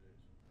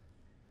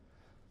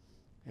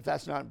 If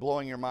that's not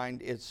blowing your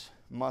mind, it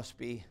must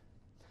be,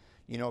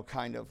 you know,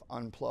 kind of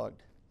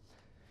unplugged.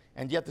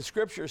 And yet the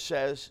scripture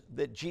says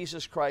that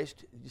Jesus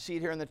Christ, you see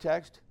it here in the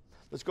text?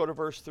 Let's go to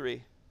verse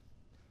 3.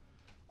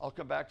 I'll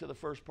come back to the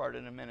first part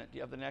in a minute. Do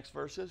you have the next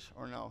verses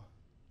or no?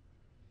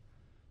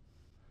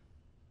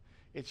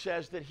 It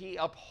says that he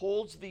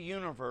upholds the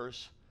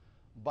universe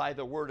by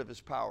the word of his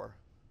power.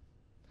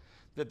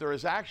 That there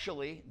is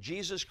actually,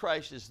 Jesus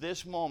Christ is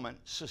this moment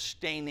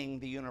sustaining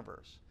the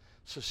universe.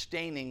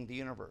 sustaining the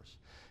universe.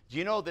 Do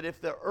you know that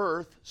if the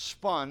earth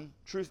spun,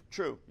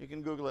 true, you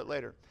can Google it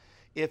later,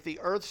 if the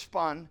earth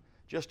spun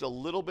just a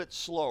little bit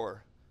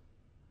slower,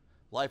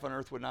 life on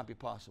earth would not be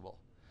possible.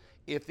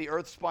 If the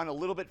earth spun a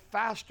little bit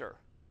faster,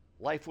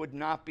 life would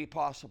not be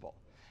possible.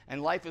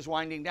 And life is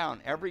winding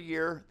down. Every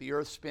year, the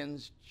earth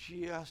spins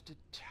just a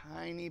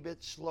tiny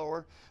bit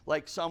slower,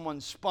 like someone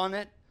spun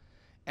it,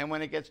 and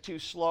when it gets too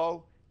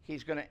slow,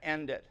 he's going to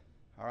end it.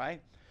 All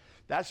right?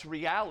 That's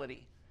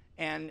reality.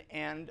 And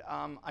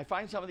I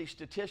find some of these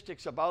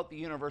statistics about the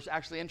universe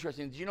actually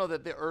interesting. Did you know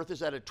that the earth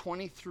is at a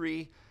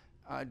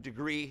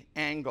 23-degree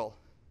angle?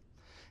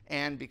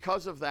 And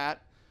because of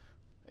that,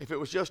 if it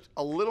was just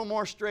a little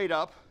more straight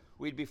up,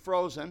 we'd be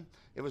frozen.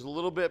 If it was a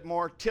little bit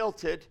more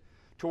tilted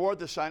toward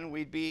the sun,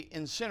 we'd be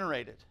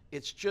incinerated.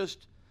 It's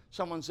just,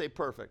 someone say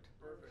perfect.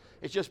 Perfect.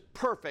 It's just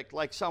perfect,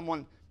 like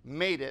someone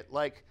made it.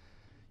 Like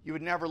you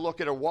would never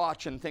look at a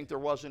watch and think there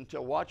wasn't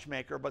a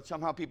watchmaker, but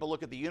somehow people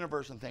look at the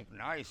universe and think,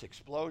 nice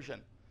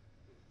explosion.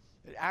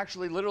 It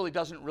actually literally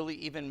doesn't really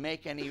even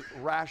make any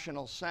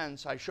rational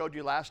sense. I showed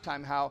you last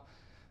time how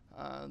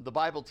the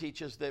Bible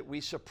teaches that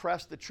we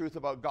suppress the truth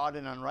about God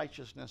and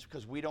unrighteousness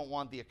because we don't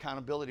want the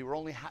accountability. We're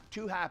only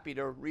too happy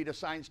to read a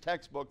science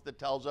textbook that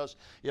tells us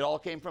it all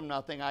came from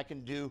nothing. I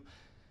can do,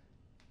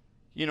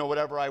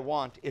 whatever I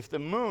want. If the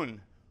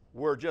moon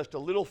were just a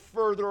little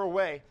further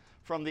away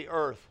from the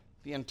earth,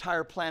 the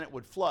entire planet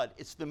would flood.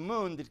 It's the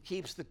moon that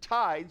keeps the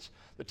tides.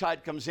 The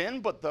tide comes in,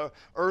 but the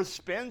earth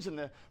spins and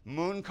the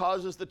moon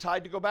causes the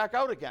tide to go back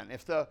out again.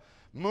 If the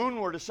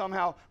moon were to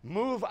somehow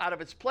move out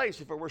of its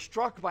place, if it were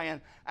struck by an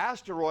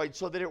asteroid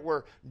so that it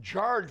were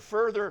jarred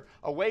further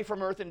away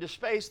from Earth into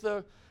space,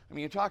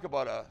 you talk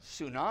about a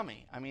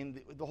tsunami.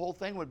 The whole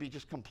thing would be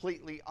just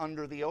completely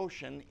under the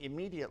ocean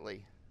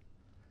immediately.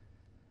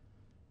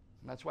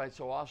 And that's why it's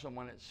so awesome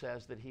when it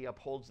says that he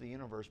upholds the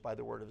universe by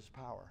the word of his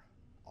power.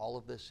 All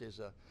of this is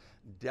a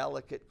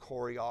delicate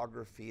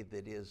choreography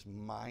that is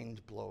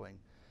mind-blowing.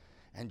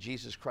 And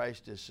Jesus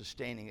Christ is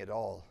sustaining it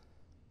all.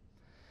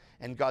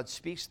 And God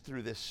speaks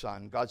through this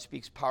Son. God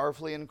speaks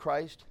powerfully in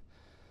Christ.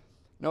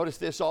 Notice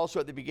this also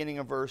at the beginning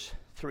of verse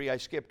 3. I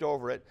skipped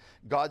over it.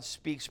 God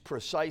speaks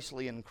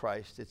precisely in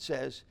Christ. It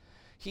says,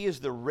 he is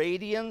the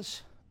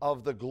radiance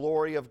of the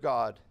glory of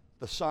God.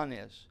 The Son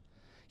is.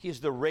 He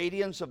is the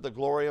radiance of the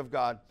glory of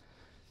God.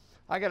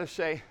 I got to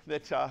say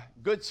that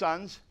good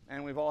sons,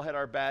 and we've all had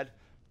our bad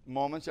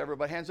moments.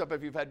 Everybody, hands up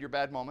if you've had your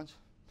bad moments.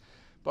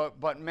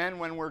 But men,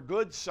 when we're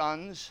good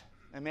sons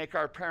and make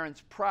our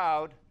parents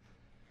proud,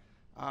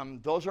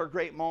 those are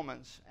great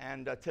moments.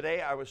 And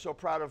today I was so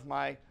proud of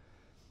my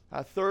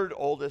third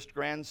oldest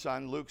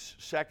grandson, Luke's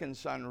second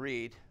son,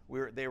 Reed.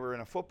 They were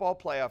in a football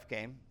playoff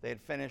game. They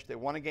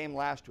won a game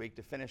last week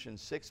to finish in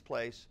 6th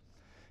place,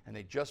 and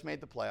they just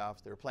made the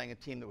playoffs. They were playing a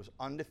team that was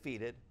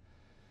undefeated.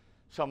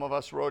 Some of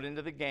us rode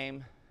into the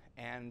game,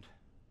 and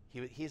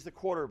he's the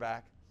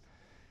quarterback.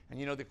 And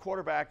the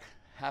quarterback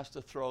has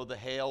to throw the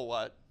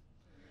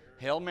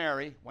Hail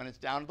Mary when it's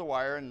down to the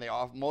wire, and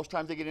most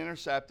times they get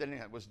intercepted,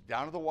 and it was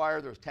down to the wire.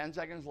 There was 10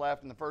 seconds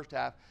left in the first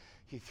half.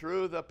 He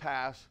threw the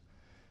pass.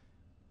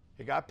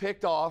 It got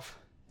picked off,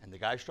 and the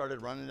guy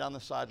started running down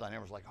the sideline.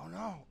 Everyone's like, oh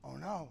no, oh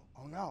no,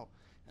 oh no.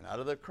 And out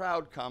of the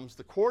crowd comes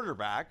the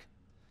quarterback.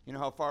 You know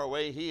how far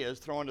away he is,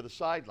 throwing to the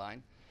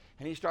sideline.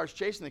 And he starts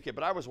chasing the kid.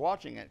 But I was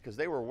watching it because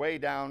they were way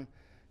down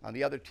on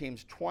the other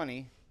team's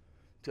 20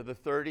 to the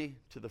 30,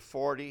 to the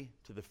 40,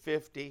 to the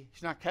 50.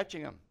 He's not catching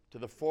him. To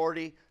the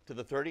 40, to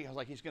the 30. I was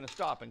like, he's going to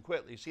stop and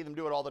quit. You see them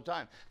do it all the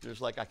time. They're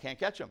just like, I can't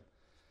catch him.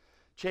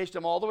 Chased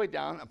him all the way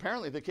down.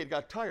 Apparently the kid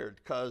got tired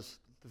because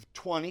the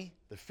 20,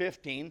 the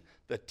 15,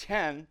 the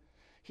 10,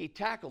 he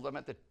tackled him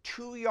at the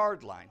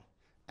 2-yard line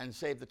and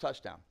saved the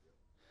touchdown.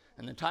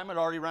 And the time had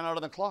already run out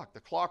on the clock. The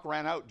clock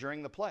ran out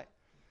during the play.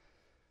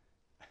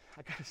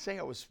 I got to say,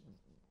 I was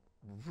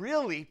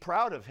really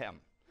proud of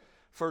him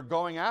for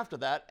going after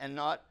that and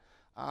not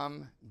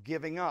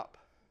giving up.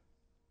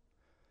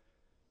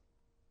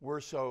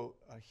 We're so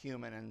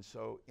human and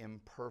so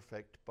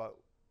imperfect, but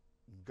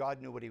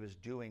God knew what he was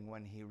doing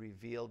when he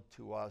revealed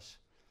to us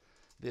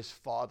this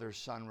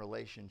father-son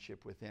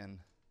relationship within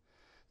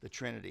the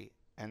Trinity.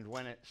 And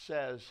when it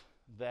says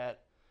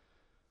that,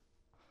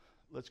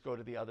 let's go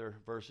to the other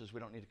verses. We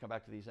don't need to come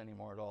back to these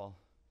anymore at all.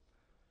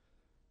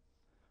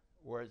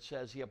 Where it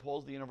says he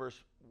upholds the universe.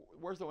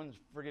 Where's the one?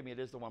 Forgive me, it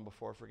is the one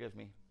before. Forgive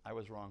me. I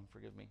was wrong.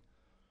 Forgive me.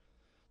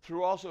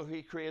 Through also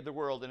he created the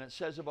world. And it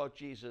says about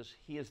Jesus,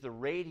 he is the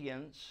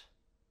radiance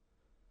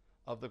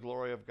of the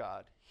glory of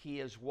God. He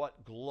is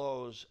what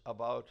glows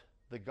about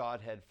the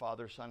Godhead,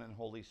 Father, Son, and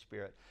Holy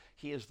Spirit.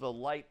 He is the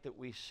light that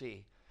we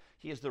see.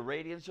 He is the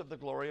radiance of the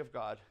glory of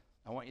God.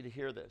 I want you to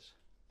hear this.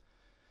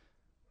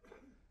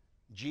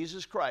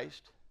 Jesus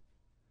Christ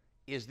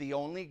is the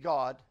only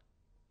God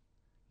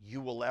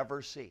you will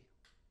ever see.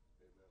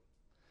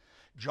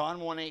 John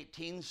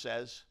 1:18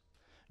 says,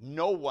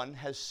 no one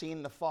has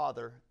seen the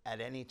Father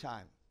at any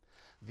time.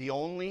 The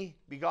only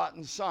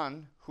begotten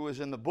Son who is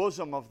in the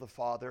bosom of the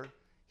Father,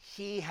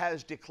 he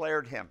has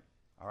declared him.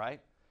 All right?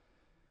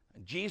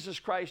 Jesus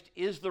Christ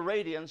is the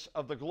radiance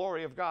of the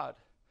glory of God.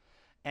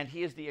 And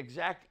he is the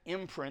exact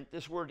imprint.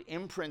 This word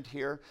imprint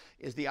here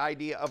is the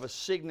idea of a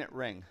signet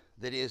ring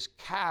that is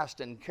cast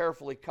and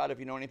carefully cut, if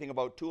you know anything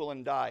about tool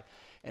and die.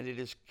 And it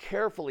is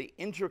carefully,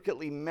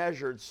 intricately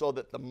measured so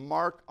that the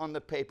mark on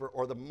the paper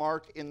or the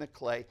mark in the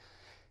clay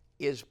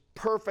is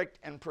perfect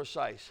and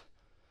precise.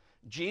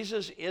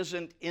 Jesus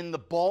isn't in the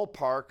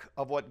ballpark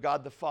of what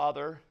God the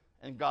Father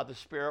and God the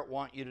Spirit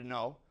want you to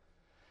know.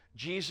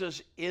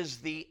 Jesus is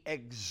the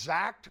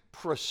exact,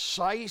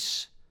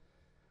 precise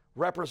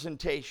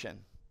representation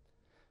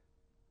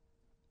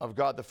of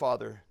God the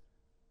Father.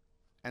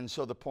 And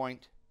so the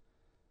point,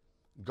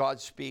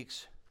 God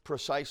speaks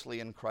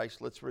precisely in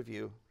Christ. Let's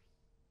review.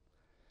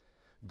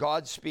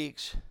 God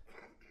speaks,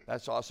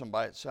 that's awesome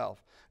by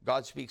itself.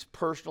 God speaks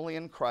personally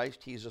in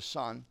Christ. He's a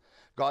son.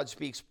 God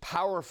speaks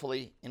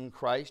powerfully in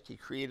Christ. He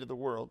created the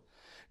world.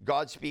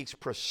 God speaks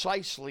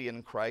precisely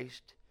in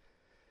Christ.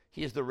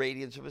 He is the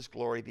radiance of his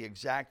glory, the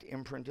exact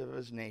imprint of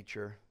his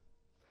nature.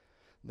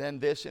 Then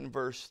this in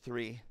verse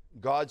 3,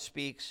 God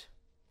speaks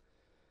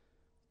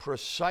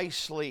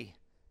precisely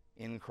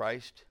in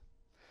Christ.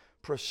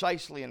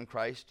 Precisely in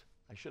Christ.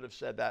 I should have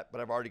said that, but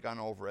I've already gone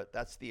over it.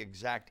 That's the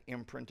exact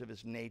imprint of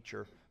his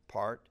nature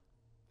part.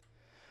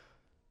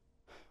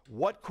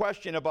 What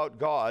question about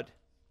God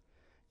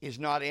is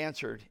not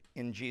answered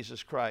in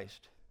Jesus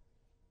Christ?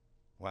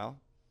 Well,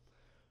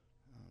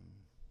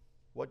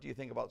 what do you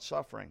think about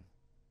suffering?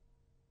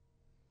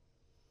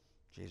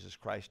 Jesus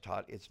Christ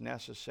taught it's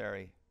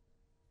necessary.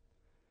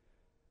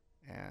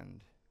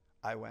 And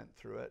I went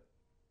through it,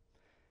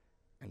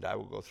 and I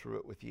will go through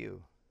it with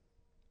you.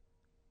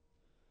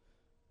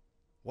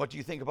 What do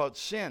you think about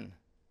sin?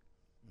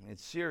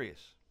 It's serious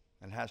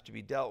and has to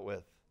be dealt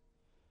with,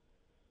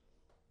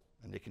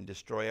 and it can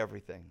destroy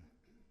everything.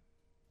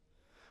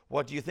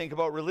 What do you think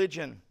about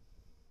religion?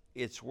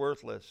 It's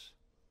worthless,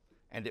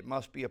 and it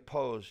must be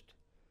opposed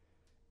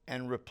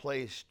and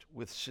replaced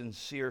with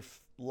sincere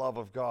love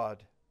of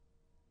God.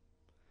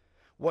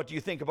 What do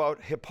you think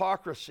about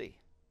hypocrisy?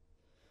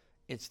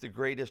 It's the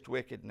greatest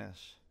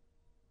wickedness,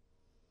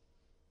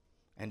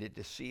 and it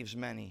deceives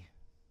many.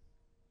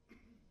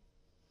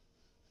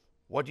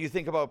 What do you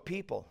think about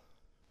people?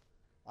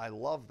 I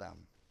love them.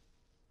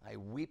 I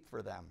weep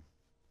for them.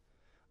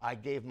 I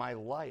gave my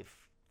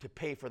life to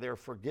pay for their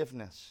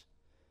forgiveness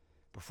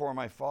before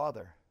my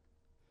Father.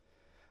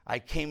 I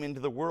came into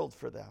the world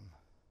for them.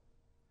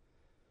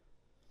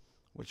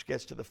 Which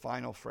gets to the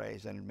final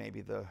phrase, and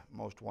maybe the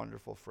most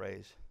wonderful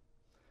phrase.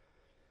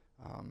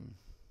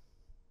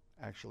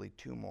 Actually,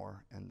 two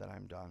more, and then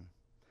I'm done.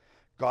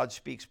 God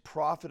speaks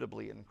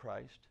profitably in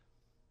Christ.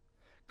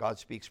 God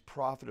speaks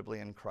profitably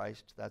in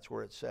Christ. That's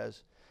where it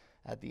says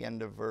at the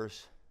end of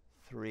verse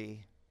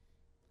 3.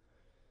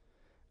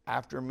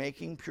 After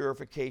making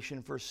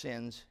purification for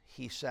sins,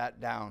 he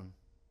sat down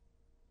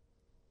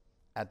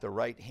at the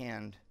right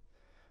hand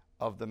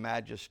of the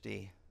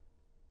Majesty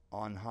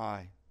on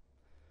high.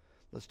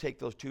 Let's take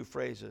those two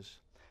phrases.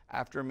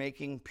 After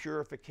making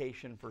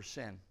purification for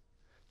sin.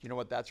 Do you know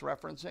what that's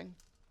referencing?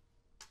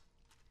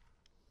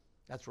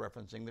 That's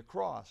referencing the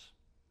cross.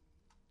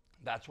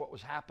 That's what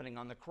was happening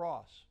on the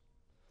cross.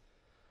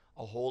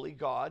 A holy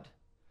God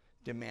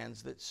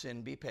demands that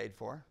sin be paid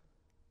for.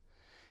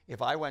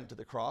 If I went to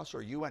the cross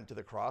or you went to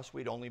the cross,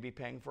 we'd only be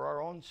paying for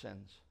our own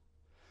sins.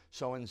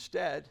 So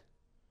instead,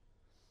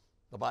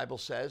 the Bible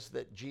says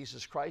that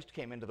Jesus Christ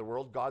came into the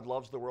world. God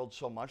loves the world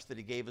so much that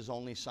he gave his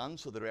only son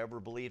so that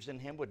whoever believes in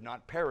him would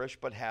not perish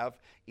but have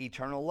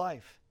eternal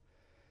life.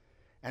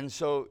 And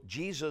so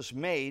Jesus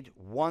made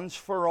once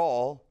for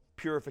all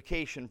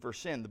purification for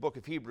sin. The book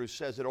of Hebrews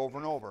says it over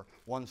and over.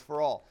 Once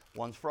for all.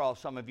 Once for all.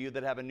 Some of you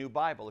that have a new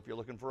Bible, if you're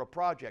looking for a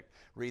project,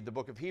 read the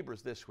book of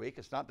Hebrews this week.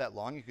 It's not that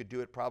long. You could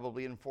do it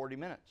probably in 40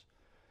 minutes.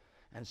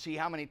 And see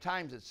how many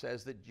times it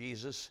says that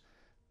Jesus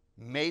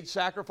made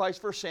sacrifice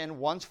for sin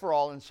once for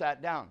all and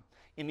sat down.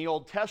 In the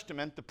Old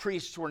Testament, the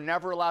priests were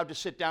never allowed to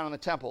sit down in the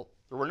temple.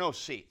 There were no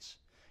seats.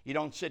 You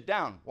don't sit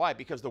down. Why?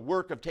 Because the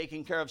work of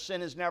taking care of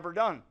sin is never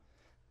done.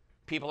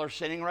 People are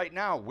sinning right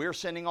now. We're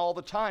sinning all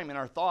the time in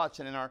our thoughts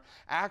and in our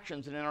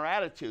actions and in our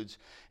attitudes.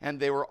 And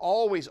they were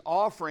always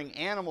offering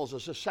animals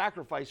as a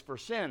sacrifice for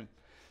sin.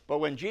 But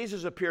when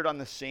Jesus appeared on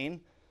the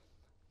scene,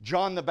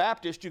 John the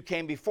Baptist, who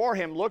came before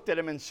him, looked at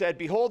him and said,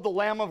 "Behold the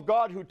Lamb of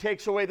God who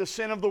takes away the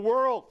sin of the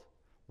world."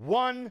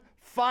 One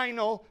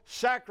final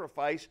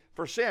sacrifice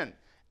for sin.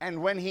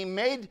 And when he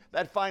made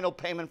that final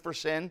payment for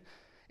sin,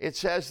 it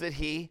says that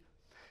he,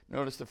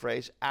 notice the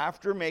phrase,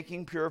 after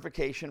making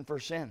purification for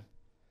sin.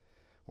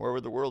 Where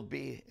would the world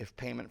be if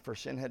payment for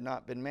sin had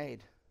not been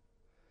made?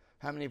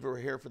 How many of you were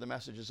here for the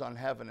messages on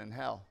heaven and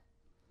hell?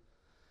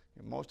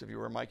 Most of you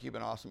were. Mike, you've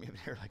been awesome. You've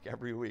been here like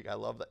every week. I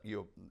love that.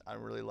 I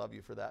really love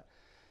you for that.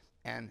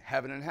 And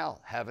heaven and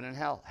hell, heaven and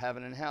hell,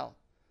 heaven and hell.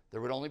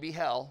 There would only be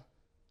hell,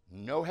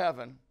 no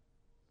heaven,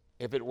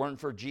 if it weren't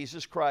for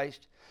Jesus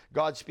Christ.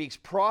 God speaks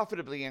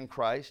profitably in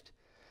Christ.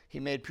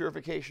 He made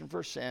purification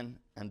for sin,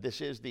 and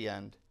this is the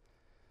end.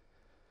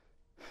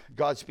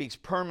 God speaks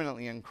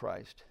permanently in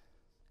Christ.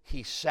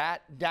 He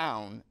sat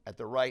down at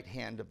the right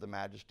hand of the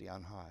Majesty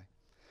on high.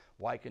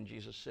 Why can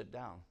Jesus sit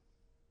down?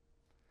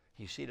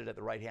 He's seated at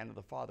the right hand of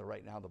the Father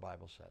right now, the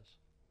Bible says.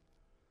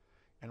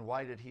 And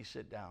why did he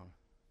sit down?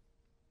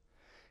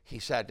 He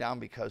sat down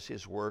because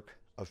his work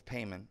of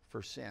payment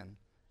for sin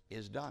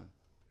is done.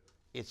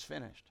 It's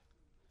finished.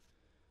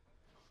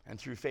 And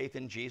through faith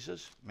in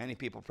Jesus, many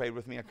people prayed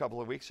with me a couple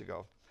of weeks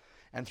ago,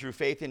 and through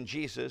faith in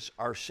Jesus,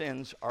 our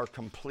sins are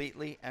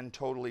completely and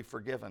totally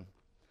forgiven.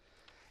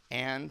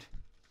 And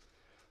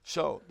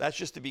so that's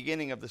just the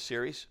beginning of the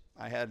series.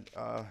 I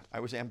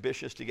was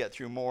ambitious to get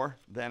through more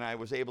than I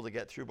was able to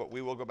get through, but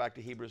we will go back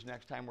to Hebrews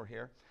next time we're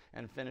here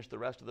and finish the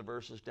rest of the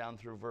verses down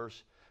through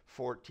verse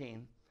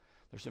 14.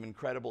 There's some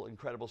incredible,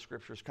 incredible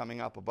scriptures coming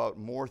up about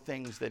more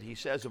things that he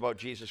says about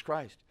Jesus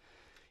Christ.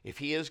 If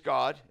he is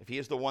God, if he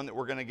is the one that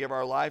we're going to give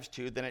our lives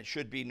to, then it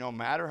should be no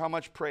matter how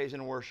much praise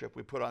and worship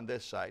we put on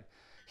this side,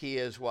 he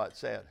is what?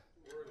 Say it.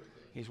 Worthy.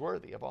 He's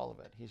worthy of all of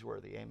it. He's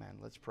worthy. Amen.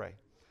 Let's pray.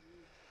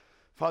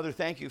 Father,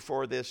 thank you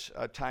for this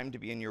time to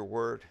be in your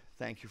word.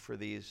 Thank you for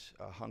these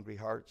hungry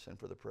hearts and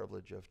for the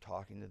privilege of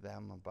talking to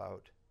them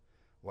about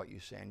what you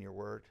say in your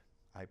word.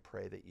 I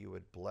pray that you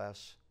would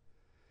bless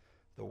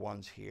the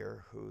ones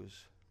here whose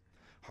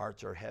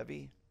hearts are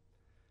heavy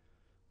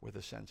with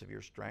a sense of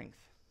your strength.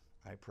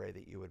 I pray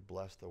that you would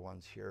bless the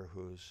ones here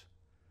whose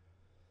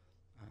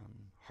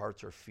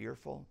hearts are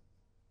fearful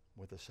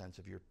with a sense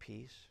of your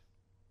peace.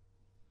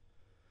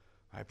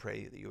 I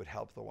pray that you would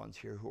help the ones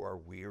here who are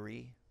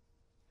weary,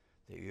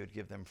 that you would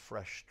give them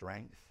fresh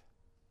strength.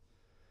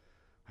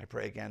 I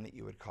pray again that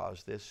you would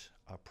cause this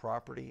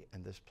property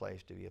and this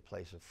place to be a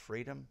place of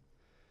freedom,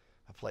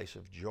 a place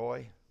of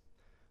joy,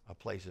 a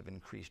place of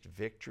increased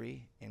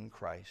victory in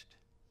Christ.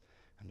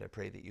 And I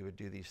pray that you would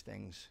do these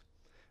things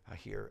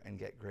here and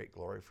get great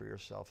glory for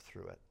yourself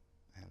through it.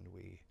 And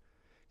we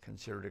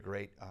consider it a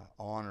great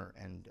honor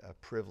and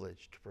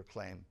privilege to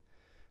proclaim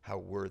how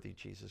worthy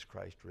Jesus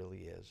Christ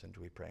really is. And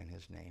we pray in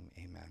his name,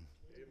 amen.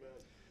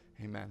 Amen.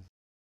 Amen.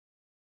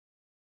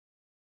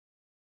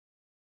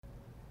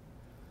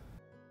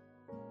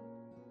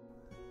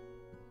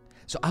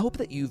 So I hope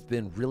that you've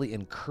been really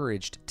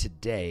encouraged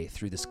today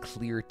through this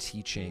clear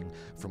teaching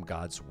from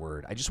God's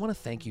Word. I just want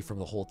to thank you from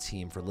the whole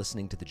team for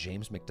listening to the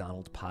James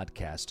MacDonald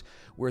podcast,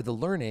 where the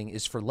learning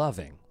is for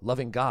loving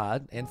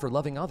God and for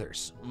loving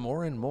others,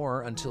 more and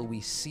more until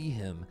we see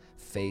him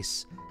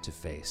face to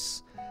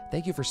face.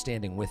 Thank you for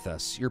standing with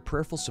us. Your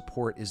prayerful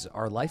support is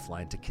our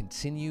lifeline to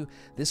continue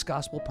this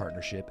gospel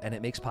partnership, and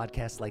it makes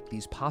podcasts like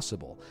these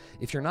possible.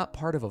 If you're not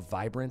part of a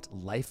vibrant,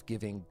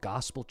 life-giving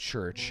gospel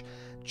church,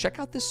 check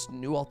out this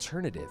new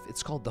alternative.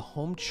 It's called the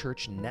Home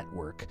Church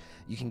Network.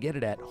 You can get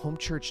it at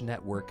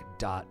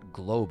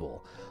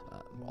homechurchnetwork.global.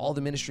 All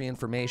the ministry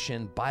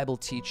information, Bible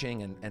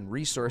teaching, and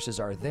resources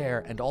are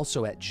there, and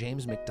also at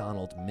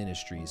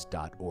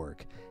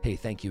jamesmcdonaldministries.org. Hey,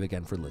 thank you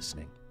again for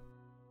listening.